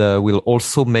 and we'll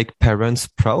also make parents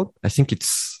proud. I think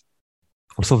it's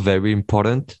also very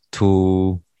important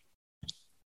to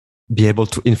be able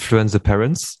to influence the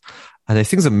parents. And I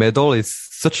think the medal is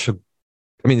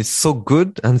it's so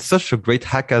good and such a great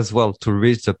hack as well to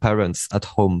reach the parents at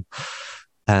home.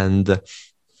 And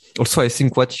also, I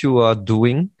think what you are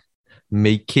doing,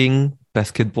 making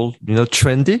basketball,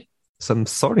 trendy, some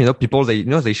sort, people,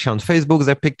 they share on Facebook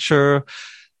their picture,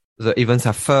 the events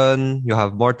are fun, you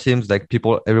have more teams, like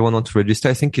everyone wants to register.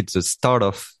 I think it's the start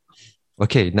of,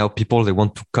 okay, now people, they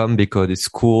want to come because it's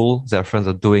cool, their friends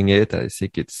are doing it. I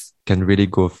think can really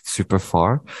go super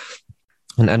far.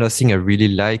 And another thing I really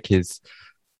like is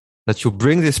that you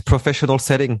bring this professional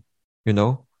setting,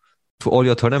 to all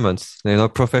your tournaments,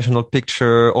 professional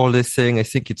picture, all this thing. I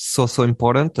think it's so, so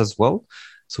important as well.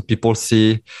 So people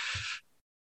see,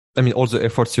 all the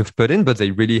efforts you've put in, but they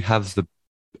really have the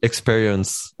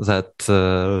experience that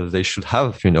they should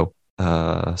have,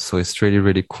 so it's really,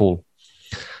 really cool.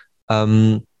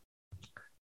 Maybe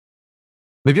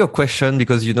a question,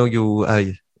 because, you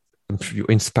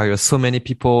inspire so many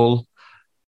people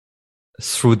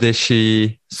through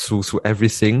Deshi, through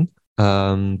everything.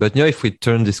 But if we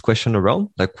turn this question around,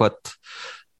 like what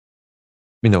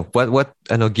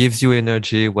gives you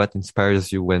energy, what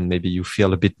inspires you when maybe you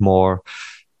feel a bit more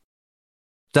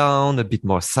down, a bit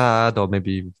more sad, or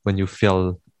maybe when you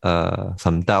feel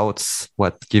some doubts,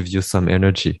 what gives you some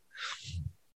energy?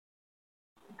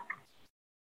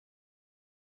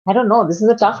 I don't know. This is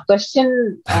a tough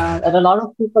question that a lot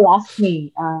of people ask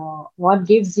me. What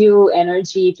gives you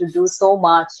energy to do so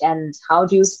much, and how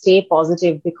do you stay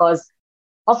positive? Because,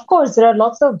 of course, there are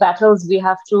lots of battles we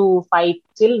have to fight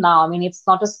till now. I mean, it's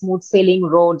not a smooth sailing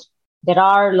road. There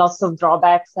are lots of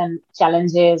drawbacks and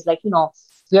challenges. Like,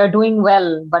 we are doing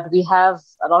well, but we have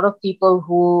a lot of people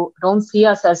who don't see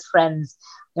us as friends.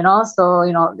 So,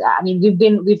 I mean,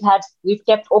 we've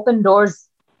kept open doors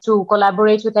to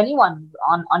collaborate with anyone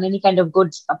on any kind of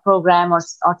good program or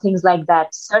things like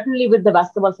that. Certainly with the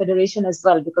Basketball Federation as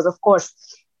well, because of course,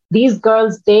 these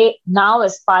girls, they now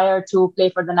aspire to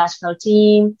play for the national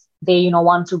team. They,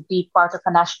 want to be part of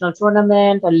a national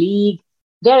tournament, a league.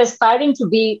 They're aspiring to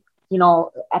be,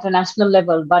 at a national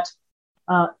level. But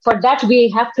for that, we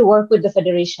have to work with the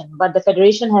federation. But the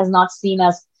federation has not seen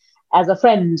us as a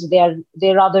friend.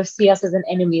 They rather see us as an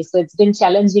enemy. So it's been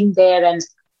challenging there and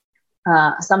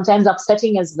sometimes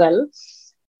upsetting as well.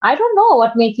 I don't know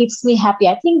what keeps me happy.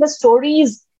 I think the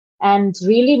stories and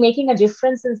really making a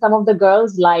difference in some of the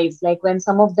girls' lives, like when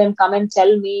some of them come and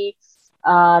tell me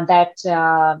that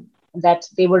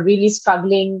they were really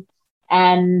struggling,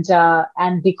 and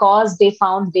because they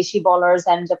found Deshi Ballers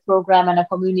and a program and a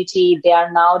community, they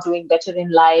are now doing better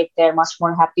in life. They're much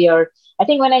more happier. I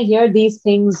think when I hear these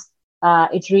things,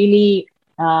 it really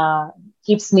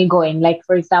keeps me going. Like,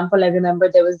 for example, I remember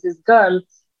there was this girl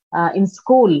in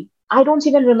school. I don't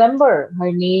even remember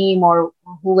her name or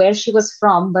where she was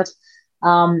from, but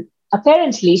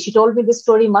apparently she told me this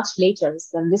story much later.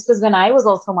 And this was when I was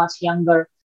also much younger.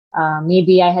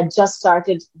 Maybe I had just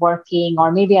started working,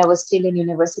 or maybe I was still in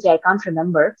university. I can't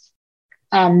remember.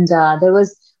 And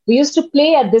we used to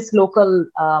play at this local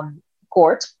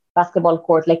basketball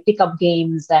court, like pick up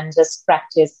games and just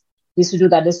practice. We used to do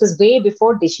that. This was way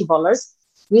before Deshi Ballers.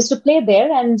 We used to play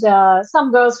there, and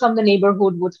some girls from the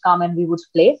neighborhood would come and we would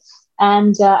play.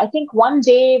 And I think one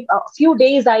day, a few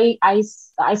days, I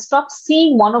stopped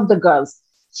seeing one of the girls.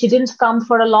 She didn't come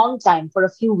for a long time, for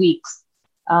a few weeks.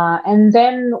 And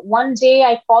then one day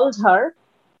I called her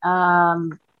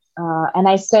and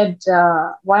I said,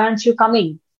 why aren't you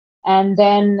coming? And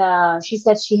then she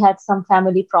said she had some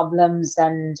family problems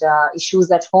and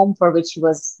issues at home for which she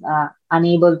was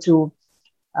unable to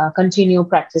continue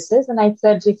practices. And I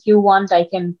said, if you want, I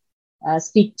can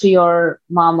speak to your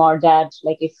mom or dad,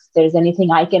 like if there's anything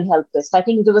I can help with. So I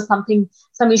think there was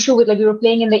some issue with, like, we were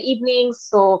playing in the evenings,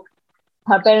 so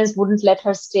her parents wouldn't let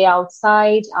her stay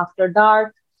outside after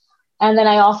dark. And then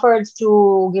I offered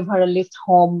to give her a lift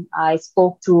home. I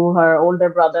spoke to her older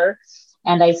brother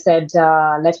and I said,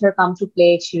 let her come to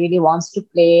play. She really wants to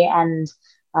play. And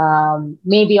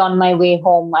maybe on my way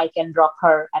home, I can drop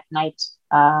her at night.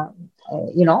 I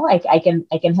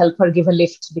can help her give a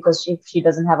lift because she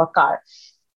doesn't have a car.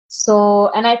 So,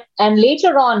 and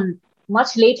later on,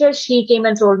 much later, she came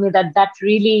and told me that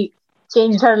really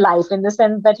changed her life, in the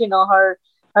sense that,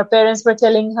 her parents were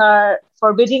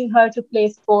forbidding her to play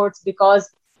sports because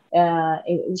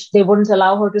they wouldn't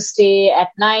allow her to stay at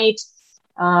night.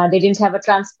 They didn't have a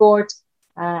transport.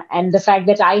 And the fact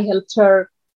that I helped her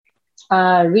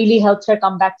really helped her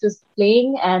come back to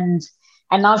playing. And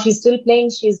now she's still playing.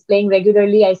 She's playing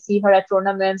regularly. I see her at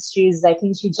tournaments. I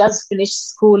think she just finished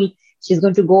school. She's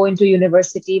going to go into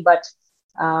university. But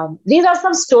these are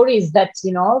some stories that,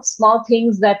 small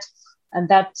things that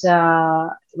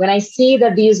when I see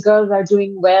that these girls are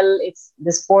doing well,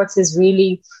 the sports is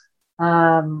really,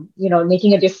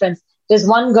 making a difference. There's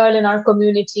one girl in our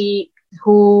community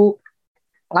who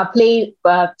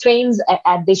trains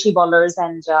at Deshi Ballers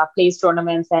and plays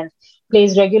tournaments and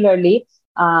plays regularly.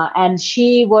 And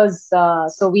she was,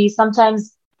 so we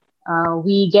sometimes,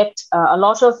 we get a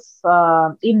lot of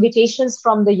invitations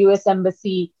from the US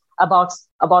Embassy about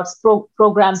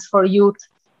programs for youth,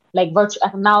 like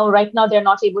right now they're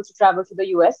not able to travel to the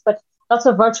US, but lots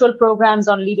of virtual programs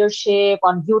on leadership,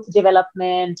 on youth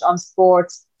development, on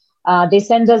sports. They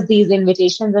send us these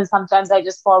invitations, and sometimes I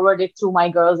just forward it to my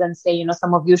girls and say,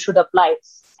 some of you should apply.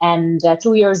 And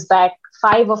 2 years back,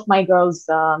 5 of my girls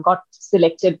got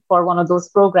selected for one of those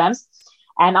programs.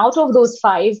 And out of those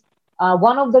 5,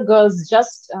 one of the girls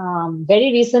just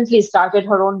very recently started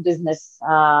her own business,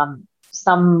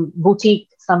 some boutique,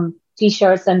 some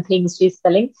T-shirts and things she's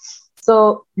selling.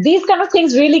 So these kind of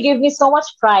things really give me so much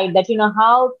pride that,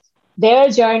 how their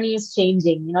journey is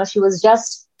changing. She was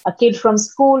just a kid from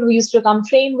school who used to come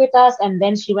train with us, and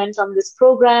then she went on this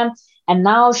program, and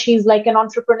now she's like an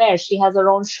entrepreneur. She has her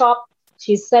own shop.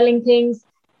 She's selling things,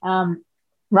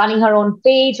 running her own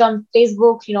page on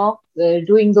Facebook,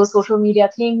 doing those social media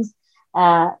things.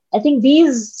 I think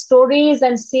these stories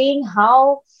and seeing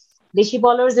how Deshi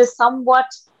Ballers is somewhat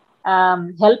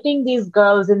helping these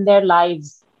girls in their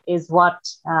lives is what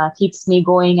keeps me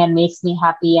going and makes me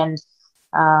happy. And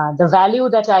the value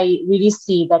that I really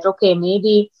see that, okay,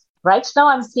 maybe right now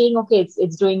I'm seeing, okay,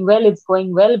 it's doing well, it's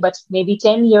going well, but maybe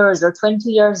 10 years or 20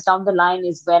 years down the line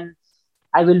is when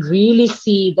I will really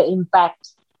see the impact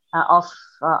of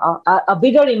a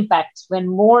bigger impact, when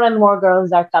more and more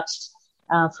girls are touched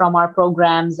from our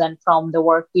programs and from the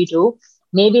work we do.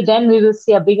 Maybe then we will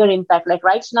see a bigger impact. Like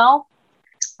right now,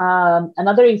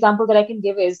 another example that I can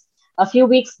give is a few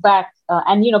weeks back,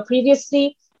 and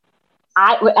previously,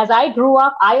 as I grew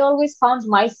up, I always found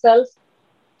myself,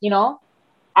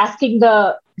 asking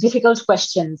the difficult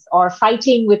questions or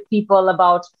fighting with people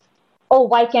about, oh,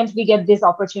 why can't we get this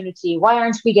opportunity? Why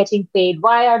aren't we getting paid?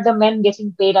 Why are the men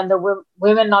getting paid and the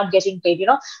women not getting paid?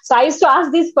 So I used to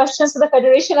ask these questions to the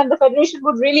federation, and the federation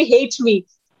would really hate me,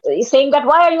 saying that,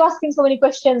 why are you asking so many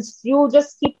questions? You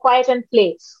just keep quiet and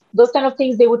play. Those kind of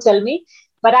things they would tell me.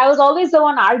 But I was always the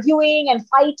one arguing and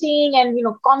fighting and,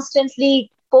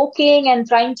 constantly poking and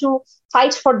trying to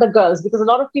fight for the girls, because a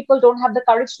lot of people don't have the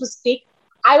courage to speak.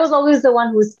 I was always the one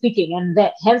who was speaking, and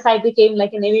hence I became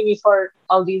like an enemy for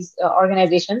all these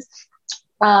organizations.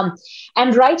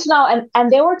 And right now,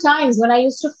 and there were times when I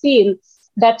used to feel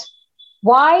that,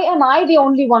 why am I the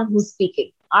only one who's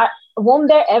speaking? Won't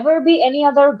there ever be any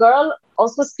other girl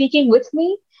also speaking with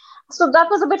me? So that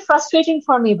was a bit frustrating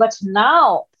for me. But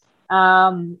now,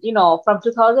 from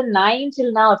 2009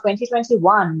 till now,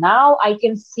 2021, now I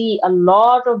can see a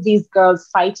lot of these girls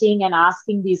fighting and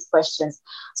asking these questions.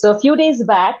 So a few days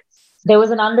back, there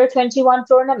was an under 21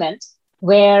 tournament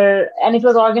and it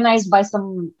was organized by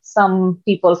some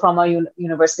people from a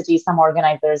university, some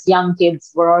organizers, young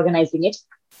kids were organizing it.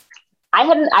 I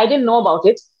didn't know about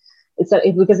it.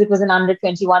 Because it was an under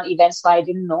 21 event, so I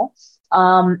didn't know.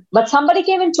 But somebody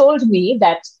came and told me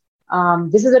that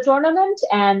this is a tournament,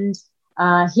 and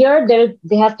here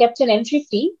they have kept an entry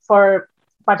fee for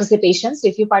participation. So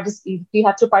if you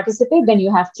have to participate, then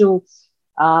you have to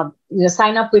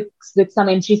sign up with some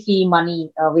entry fee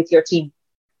money with your team.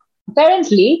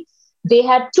 Apparently, they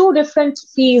had two different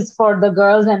fees for the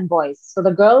girls and boys. So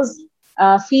the girls'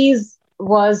 fees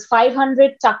was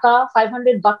 500 taka,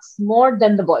 $500 more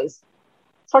than the boys.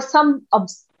 For some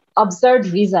absurd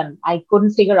reason, I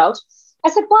couldn't figure out. I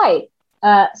said, why?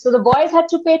 So the boys had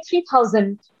to pay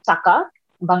 3,000 taka,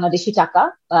 Bangladeshi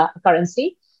taka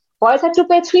currency. Boys had to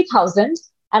pay 3,000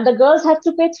 and the girls had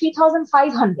to pay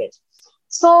 3,500.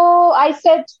 So I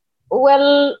said,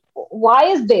 well, why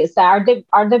is this? Are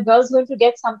the girls going to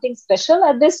get something special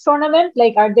at this tournament?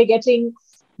 Like, are they getting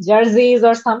jerseys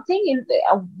or something?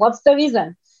 What's the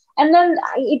reason? And then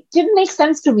it didn't make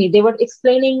sense to me. They were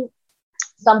explaining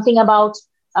something about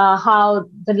how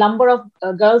the number of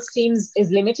girls teams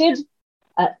is limited,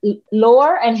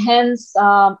 lower, and hence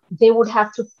they would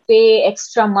have to pay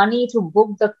extra money to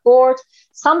book the court,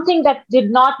 something that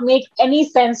did not make any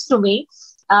sense to me.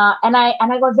 And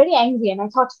I got very angry, and I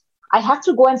thought, I have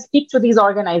to go and speak to these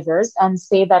organizers and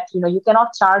say that, you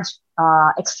cannot charge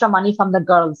extra money from the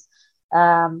girls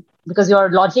because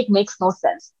your logic makes no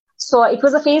sense. So it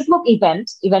was a Facebook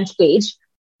event page.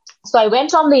 So I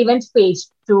went on the event page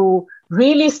to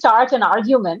really start an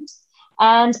argument.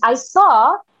 And I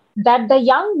saw that the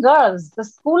young girls, the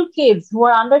school kids who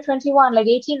are under 21, like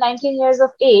 18, 19 years of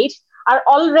age, are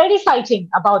already fighting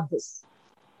about this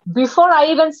before I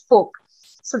even spoke.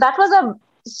 So that was a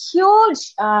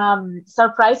huge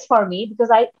surprise for me,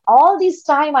 because all this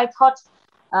time I thought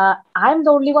I'm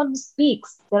the only one who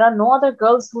speaks. There are no other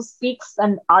girls who speaks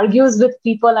and argues with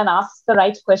people and asks the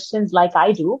right questions like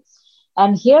I do.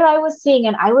 And here I was seeing,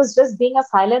 and I was just being a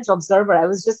silent observer. I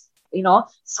was just,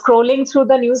 scrolling through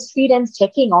the news feed and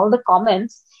checking all the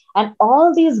comments. And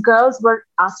all these girls were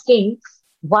asking,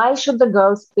 why should the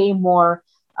girls pay more?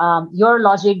 Your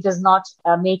logic does not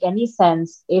make any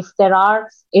sense. If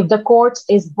the court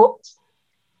is booked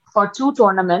for two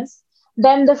tournaments,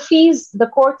 then the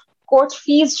court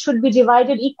fees should be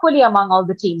divided equally among all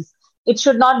the teams. It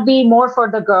should not be more for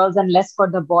the girls and less for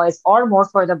the boys, or more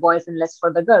for the boys and less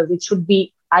for the girls. It should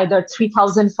be either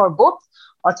 3,000 for both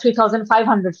or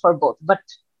 3,500 for both, but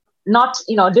not,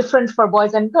 different for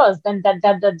boys and girls. Then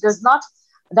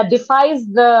that defies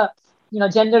the,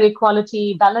 gender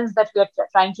equality balance that we are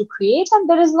trying to create. And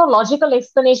there is no logical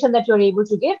explanation that you're able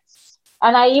to give.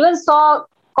 And I even saw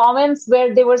comments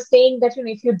where they were saying that,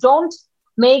 if you don't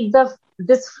make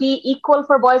this fee equal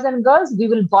for boys and girls, we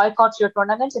will boycott your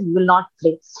tournament and we will not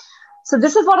play. So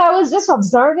this is what I was just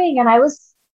observing,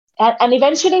 and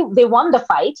eventually they won the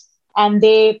fight, and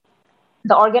the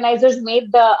organizers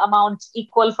made the amount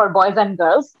equal for boys and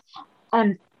girls.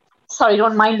 And sorry,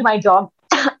 don't mind my dog.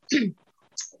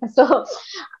 So,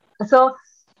 so,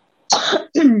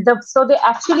 so they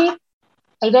actually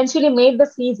eventually made the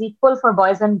fees equal for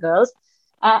boys and girls,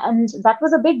 and that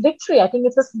was a big victory. I think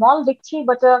it's a small victory,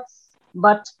 but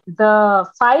the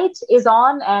fight is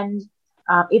on, and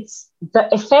it's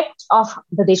the effect of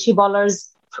the Deshi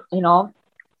Ballers, you know,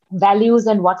 values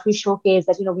and what we showcase,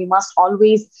 that we must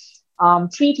always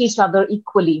treat each other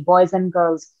equally, boys and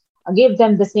girls, give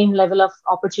them the same level of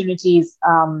opportunities,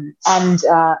 and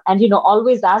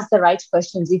always ask the right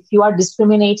questions. If you are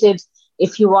discriminated,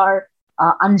 if you are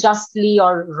unjustly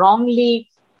or wrongly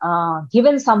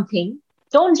given something,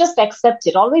 don't just accept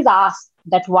it. Always ask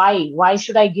that why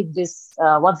should I give this?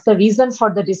 What's the reason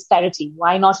for the disparity?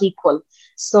 Why not equal?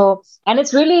 So, and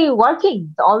it's really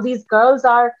working. All these girls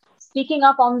are speaking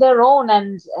up on their own,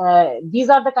 and these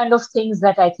are the kind of things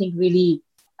that I think really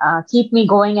keep me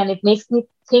going, and it makes me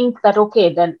think that,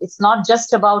 okay, then it's not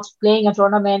just about playing a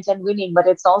tournament and winning, but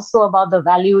it's also about the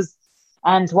values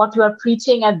and what you are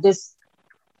preaching at these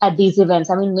events.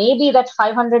 I mean, maybe that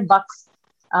 $500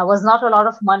 was not a lot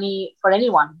of money for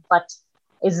anyone, but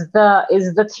is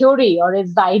the theory, or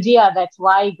is the idea that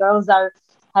why girls are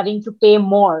having to pay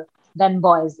more than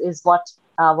boys, is what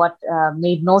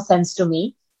made no sense to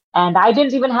me. And I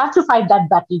didn't even have to fight that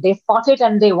battle. They fought it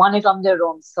and they won it on their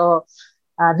own. So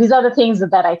these are the things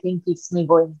that I think keeps me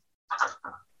going.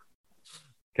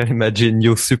 Can imagine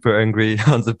you super angry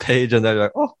on the page and they're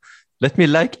like, oh, let me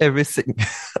like everything.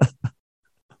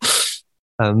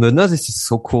 No, this is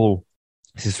so cool.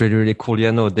 This is really, really cool.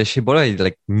 Yeah, no, Deshi Bola is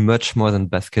like much more than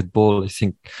basketball, I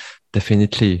think,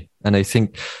 definitely. And I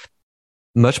think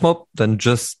much more than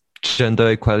just gender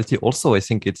equality. Also, I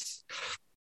think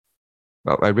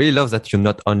well, I really love that you're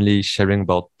not only sharing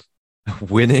about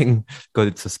winning because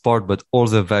it's a sport, but all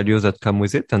the values that come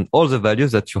with it and all the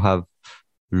values that you have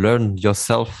learned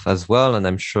yourself as well. And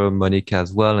I'm sure Monica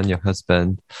as well, and your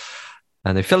husband.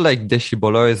 And I feel like Deshi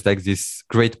Bola is like this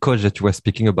great coach that you were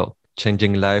speaking about,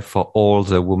 changing life for all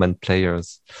the women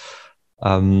players.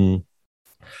 No,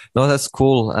 that's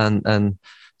cool. And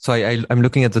so I'm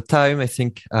looking at the time. I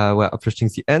think we're approaching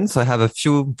the end. So I have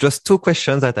just two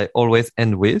questions that I always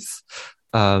end with.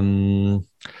 So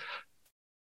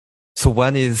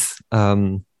one is,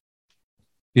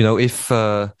 if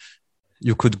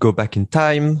you could go back in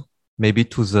time, maybe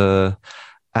to the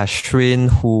Ashwin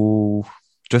who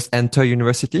just entered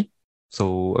university,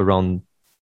 so around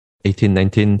 18,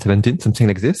 19, 17, something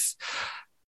like this,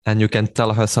 and you can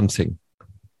tell her something,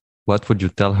 what would you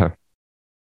tell her?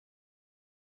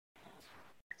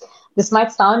 This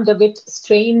might sound a bit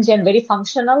strange and very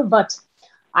functional, but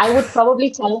I would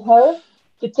probably tell her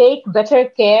to take better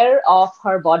care of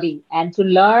her body and to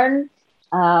learn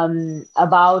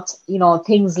about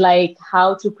things like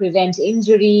how to prevent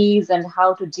injuries and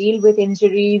how to deal with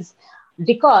injuries,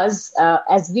 because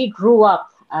as we grew up,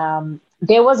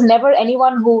 there was never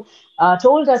anyone who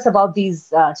told us about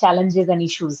these challenges and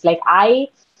issues. Like, I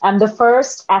am the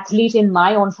first athlete in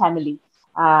my own family.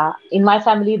 In my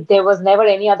family, there was never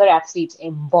any other athlete, a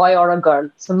boy or a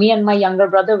girl. So me and my younger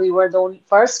brother, we were the only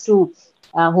first two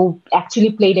who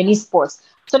actually played any sports.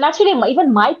 So naturally,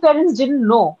 even my parents didn't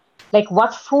know like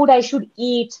what food I should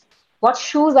eat, what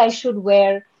shoes I should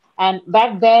wear. And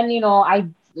back then, I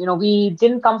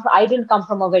didn't come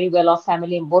from a very well-off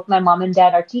family. Both my mom and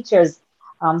dad are teachers.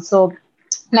 So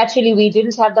naturally, we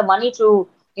didn't have the money to,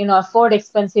 afford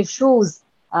expensive shoes,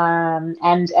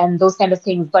 and those kind of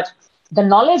things. But the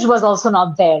knowledge was also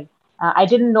not there. I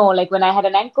didn't know, like when I had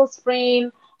an ankle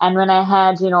sprain and when I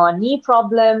had, knee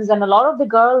problems, and a lot of the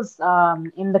girls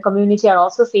in the community are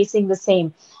also facing the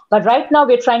same. But right now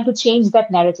we're trying to change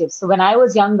that narrative. So when I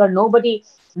was younger,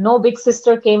 no big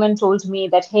sister came and told me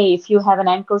that, hey, if you have an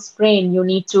ankle sprain, you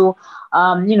need to,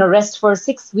 rest for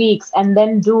 6 weeks and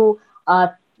then do,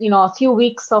 a few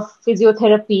weeks of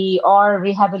physiotherapy or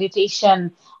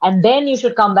rehabilitation, and then you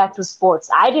should come back to sports.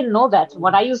 I didn't know that.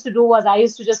 What I used to do was I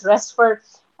used to just rest for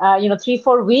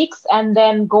 3-4 weeks and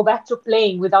then go back to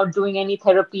playing without doing any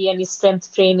therapy, any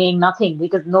strength training, nothing,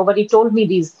 because nobody told me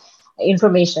these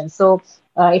information. So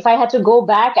if I had to go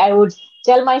back, I would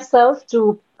tell myself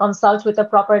to consult with a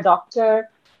proper doctor,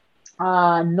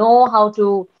 know how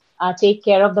to take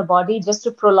care of the body, just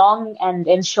to prolong and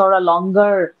ensure a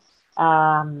longer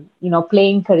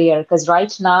playing career. Because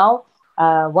right now,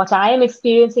 what I am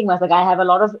experiencing was, like, I have a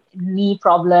lot of knee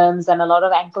problems and a lot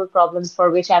of ankle problems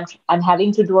for which I'm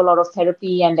having to do a lot of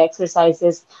therapy and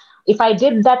exercises. If I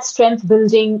did that strength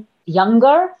building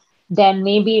younger, then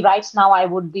maybe right now it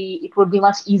would be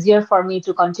much easier for me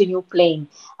to continue playing,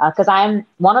 because I am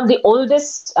one of the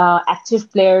oldest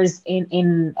active players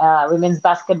in women's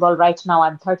basketball right now.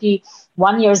 I'm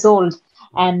 31 years old.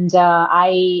 And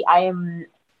I am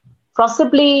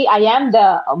possibly I am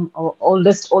the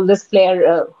oldest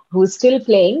player who is still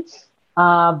playing,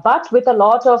 but with a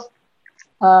lot of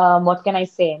what can I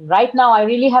say? Right now, I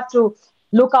really have to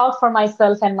look out for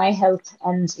myself and my health,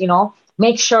 and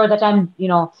make sure that I'm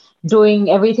doing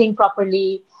everything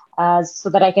properly, so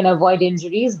that I can avoid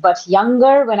injuries. But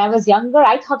when I was younger,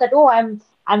 I thought that, oh,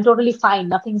 I'm totally fine,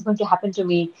 nothing's going to happen to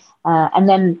me. And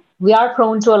then we are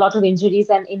prone to a lot of injuries,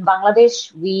 and in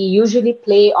Bangladesh, we usually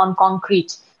play on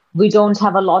concrete. We don't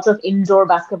have a lot of indoor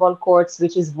basketball courts,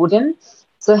 which is wooden.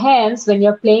 So hence, when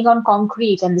you're playing on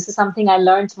concrete, and this is something I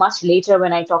learned much later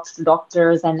when I talked to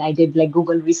doctors and I did like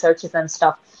Google researches and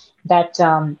stuff, that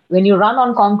when you run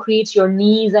on concrete, your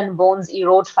knees and bones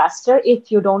erode faster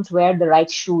if you don't wear the right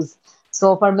shoes.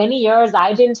 So for many years,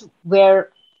 I didn't wear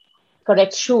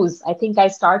correct shoes. I think I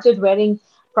started wearing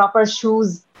proper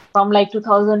shoes from like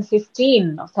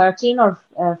 2015 or 13 or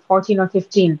 14 or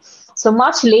 15. So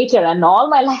much later, and all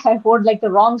my life I wore like the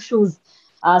wrong shoes.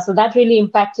 So that really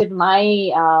impacted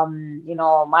my,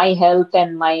 my health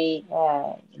and my,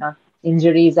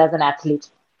 injuries as an athlete.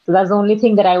 So that's the only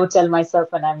thing that I would tell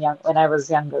myself when I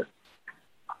was younger.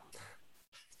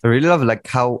 I really love like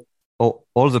how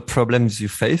all the problems you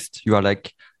faced, you are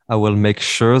like, I will make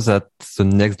sure that the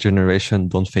next generation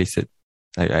don't face it.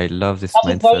 I love this mindset.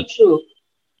 That is very true,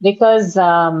 because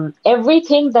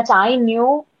everything that I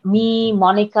knew, me,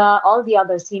 Monica, all the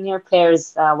other senior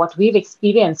players, what we've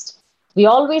experienced, we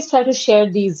always try to share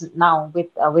these now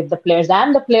with the players,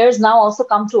 and the players now also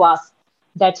come to us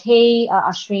that, hey,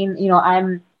 Ashwin,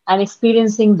 I'm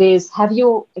experiencing this. Have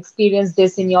you experienced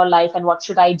this in your life, and what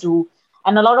should I do?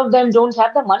 And a lot of them don't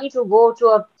have the money to go to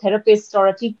a therapist or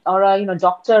a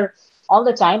doctor all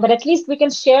the time, but at least we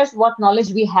can share what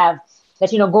knowledge we have,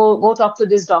 that go talk to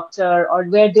this doctor, or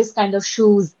wear this kind of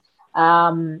shoes.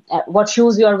 What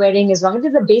shoes you are wearing is wrong. It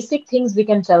is the basic things we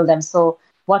can tell them. So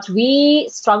what we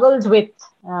struggled with,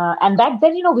 and back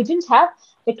then, we didn't have,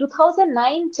 like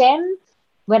 2009-10,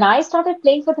 when I started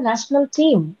playing for the national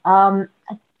team. I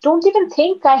don't even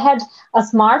think I had a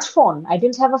smartphone. I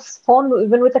didn't have a phone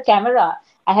even with a camera.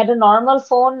 I had a normal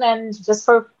phone and just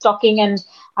for talking, and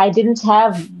I didn't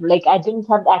have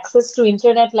access to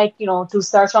internet, to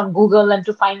search on Google and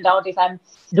to find out if I'm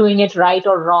doing it right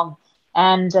or wrong.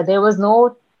 And there was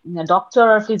no doctor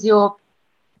or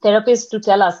physiotherapist to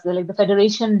tell us. Like the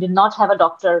federation did not have a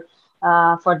doctor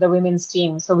for the women's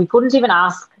team, so we couldn't even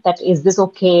ask that, is this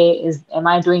okay? Am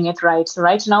I doing it right? So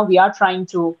right now we are trying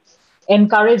to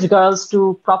encourage girls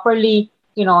to properly,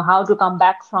 how to come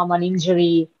back from an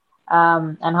injury,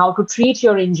 and how to treat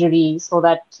your injury, so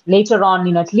that later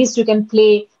on, at least you can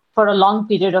play for a long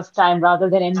period of time, rather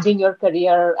than ending your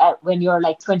career when you're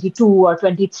like 22 or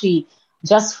 23,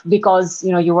 just because,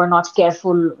 you were not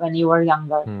careful when you were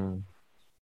younger.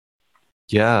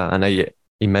 Yeah. And I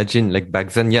imagine like back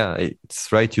then, yeah,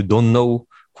 it's right. You don't know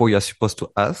who you're supposed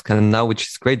to ask. And now, which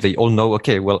is great, they all know,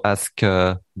 okay, we'll ask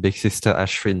big sister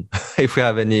Ashwin if we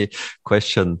have any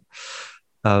question.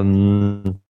 How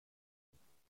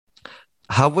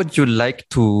would you like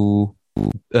people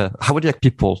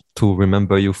to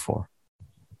remember you for?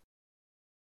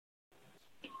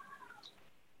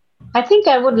 I think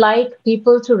I would like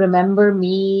people to remember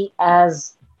me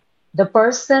as the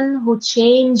person who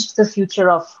changed the future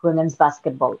of women's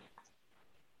basketball.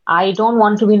 I don't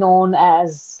want to be known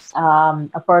as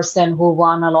a person who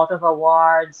won a lot of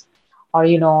awards, or,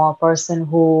 a person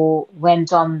who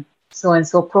went on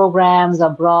so-and-so programs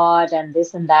abroad and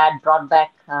this and that, brought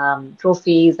back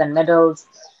trophies and medals.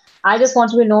 I just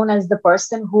want to be known as the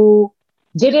person who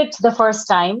did it the first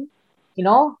time,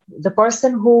 the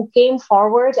person who came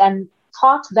forward and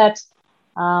thought that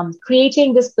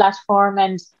creating this platform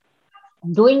and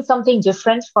doing something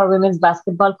different for women's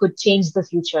basketball could change the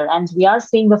future. And we are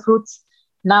seeing the fruits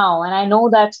now. And I know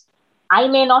that I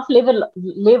may not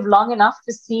live long enough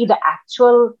to see the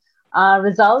actual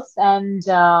results, and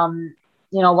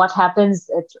what happens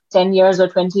at 10 years or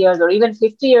 20 years or even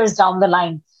 50 years down the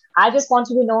line. I just want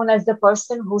to be known as the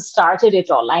person who started it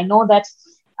all. I know that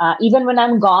even when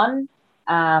I'm gone,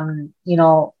 I'm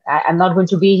not going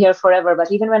to be here forever,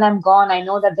 but even when I'm gone, I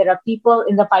know that there are people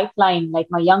in the pipeline,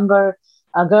 like my younger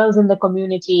girls in the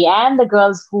community, and the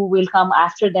girls who will come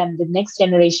after them, the next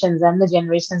generations and the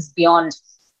generations beyond.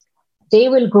 They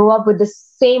will grow up with the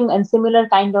same and similar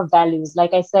kind of values.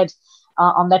 Like I said,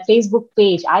 on that Facebook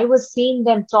page, I was seeing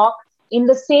them talk in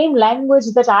the same language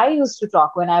that I used to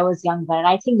talk when I was younger. And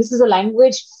I think this is a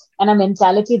language and a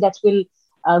mentality that will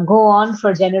go on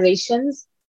for generations.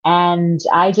 And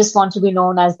I just want to be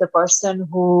known as the person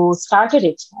who started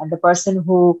it, and the person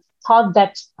who thought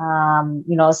that,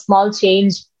 a small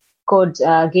change could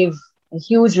give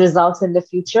huge results in the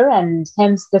future, and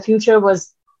hence the future was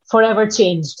forever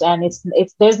changed, and it's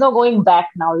there's no going back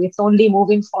now. It's only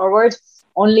moving forward,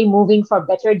 only moving for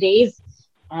better days,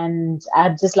 and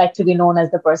I'd just like to be known as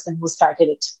the person who started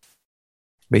it.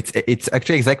 It's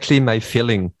actually exactly my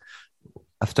feeling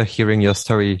after hearing your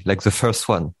story, like the first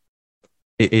one,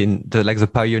 in the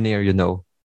pioneer,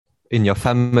 in your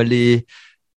family,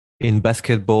 in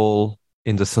basketball,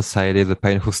 in the society, the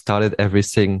pioneer who started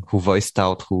everything, who voiced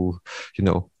out,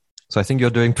 so I think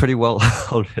you're doing pretty well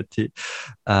already.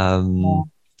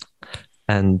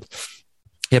 And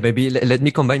yeah, maybe let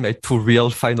me combine my two real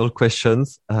final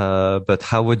questions. But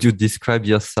how would you describe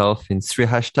yourself in 3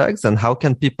 hashtags, and how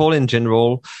can people in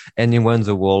general, anyone in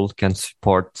the world, can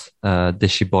support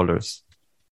Deshi Ballers?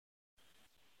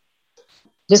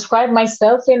 Describe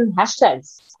myself in hashtags.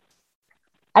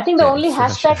 I think the only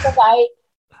hashtag that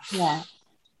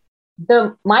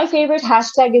my favorite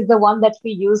hashtag is the one that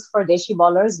we use for Deshi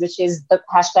Ballers, which is the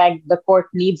hashtag the court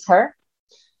needs her.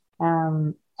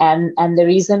 And the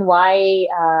reason why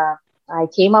I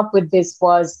came up with this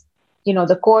was,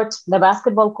 the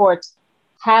basketball court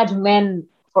had men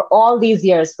for all these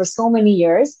years, for so many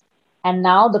years, and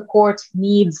now the court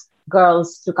needs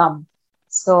girls to come.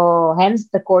 So hence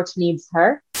the court needs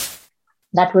her.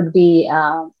 That would be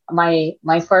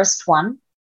my first one.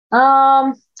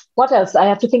 What else? I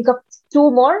have to think of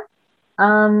 2 more.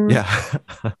 Yeah,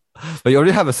 but you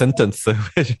already have a sentence, so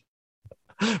which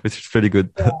is pretty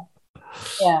good.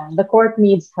 Yeah, the court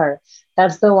needs her.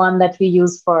 That's the one that we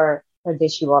use for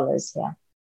Deshi Ballers. Yeah.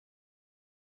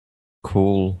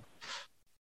 Cool.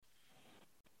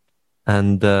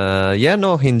 And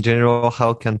in general,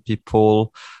 how can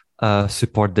people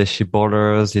support Deshi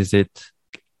Ballers? Is it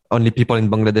only people in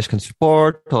Bangladesh can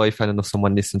support, or if I don't know,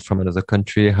 someone listens from another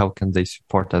country, how can they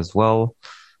support as well?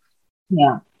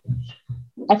 Yeah,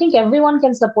 I think everyone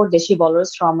can support Deshi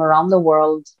Ballers from around the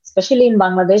world, especially in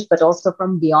Bangladesh, but also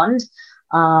from beyond.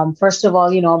 First of all,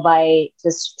 by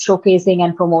just showcasing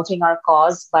and promoting our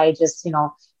cause, by just,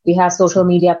 we have social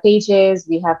media pages,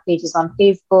 we have pages on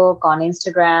Facebook, on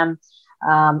Instagram,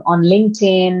 on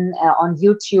LinkedIn, on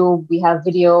YouTube, we have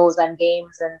videos and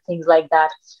games and things like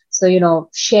that. So,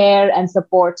 share and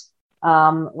support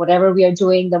whatever we are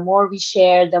doing. The more we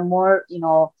share, the more,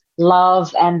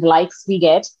 love and likes we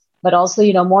get. But also,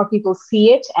 more people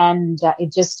see it, and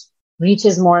it just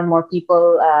reaches more and more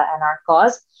people and our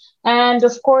cause. And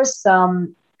of course,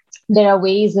 there are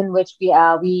ways in which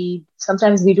we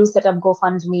sometimes we do set up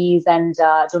GoFundMes and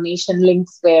donation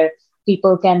links where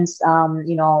people can,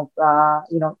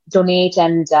 donate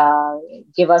and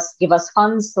give us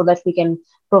funds so that we can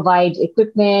provide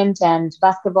equipment and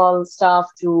basketball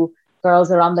stuff to girls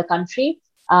around the country.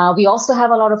 We also have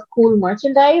a lot of cool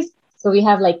merchandise. So we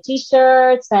have like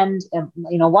T-shirts and,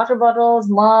 water bottles,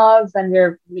 mugs, and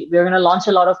we're going to launch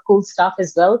a lot of cool stuff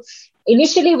as well.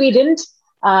 Initially, we didn't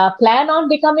plan on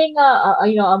becoming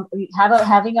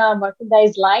having a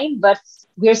merchandise line, but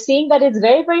we're seeing that it's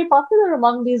very, very popular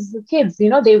among these kids. They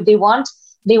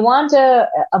want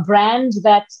a brand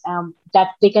that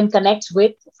they can connect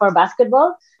with for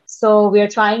basketball. So we're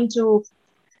trying to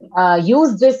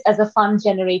use this as a fund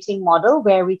generating model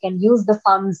where we can use the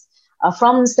funds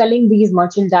from selling these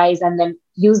merchandise and then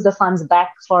use the funds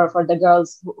back for the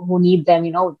girls who need them.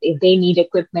 If they need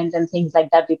equipment and things like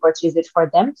that, we purchase it for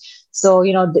them. So,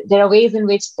 there are ways in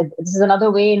which this is another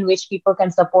way in which people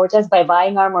can support us by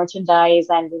buying our merchandise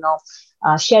and,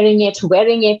 sharing it,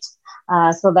 wearing it,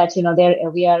 so that,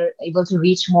 we are able to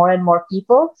reach more and more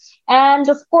people. And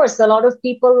of course, a lot of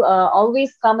people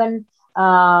always come and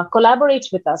collaborate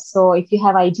with us. So if you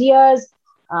have ideas,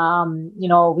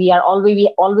 we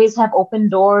always have open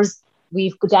doors.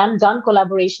 We've done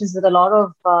collaborations with a lot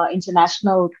of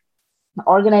international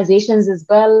organizations as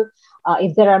well.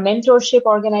 If there are mentorship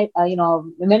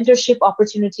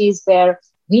opportunities where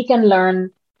we can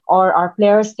learn or our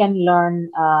players can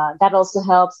learn, that also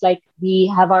helps. Like we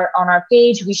have on our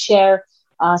page, we share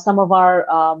some of our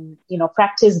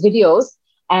practice videos.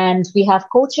 And we have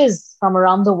coaches from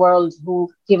around the world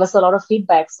who give us a lot of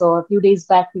feedback. So a few days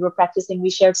back, we were practicing, we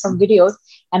shared some videos,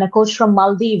 and a coach from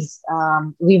Maldives,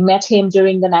 we met him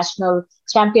during the national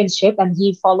championship, and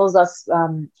he follows us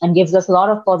and gives us a lot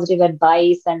of positive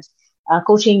advice and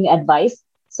coaching advice.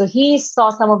 So he saw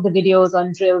some of the videos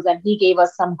on drills, and he gave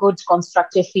us some good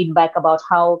constructive feedback about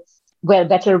how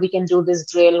better we can do this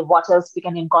drill, what else we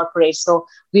can incorporate. So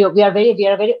we are a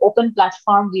very open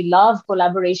platform. We love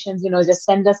collaborations. Just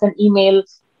send us an email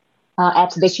at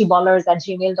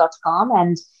deshiballers@gmail.com,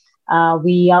 and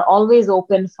we are always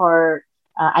open for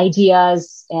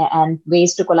ideas and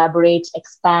ways to collaborate,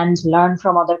 expand, learn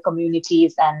from other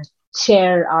communities, and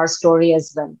share our story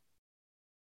as well.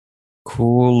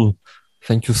 Cool.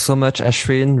 Thank you so much,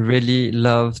 Ashwin. Really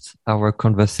loved our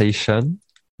conversation.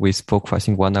 We spoke for, I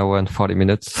think, 1 hour and 40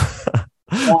 minutes.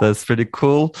 Yeah. That's pretty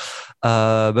cool.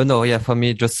 But no, yeah, for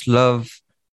me, just love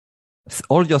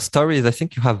all your stories. I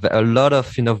think you have a lot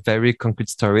of, very concrete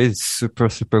stories. Super,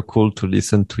 super cool to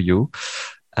listen to you.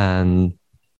 And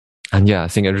yeah, I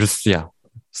think I'm just,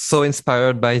 so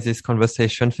inspired by this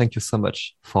conversation. Thank you so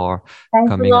much for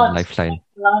coming on Lifeline. Thanks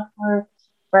a lot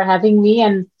for having me.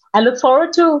 And I look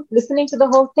forward to listening to the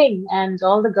whole thing. And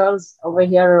all the girls over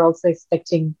here are also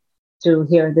expecting to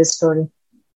hear this story.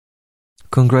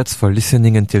 Congrats for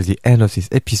listening until the end of this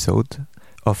episode.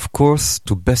 Of course,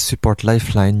 to best support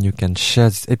Lifeline, you can share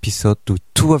this episode to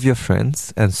 2 of your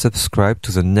friends and subscribe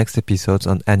to the next episodes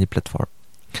on any platform.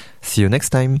 See you next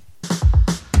time.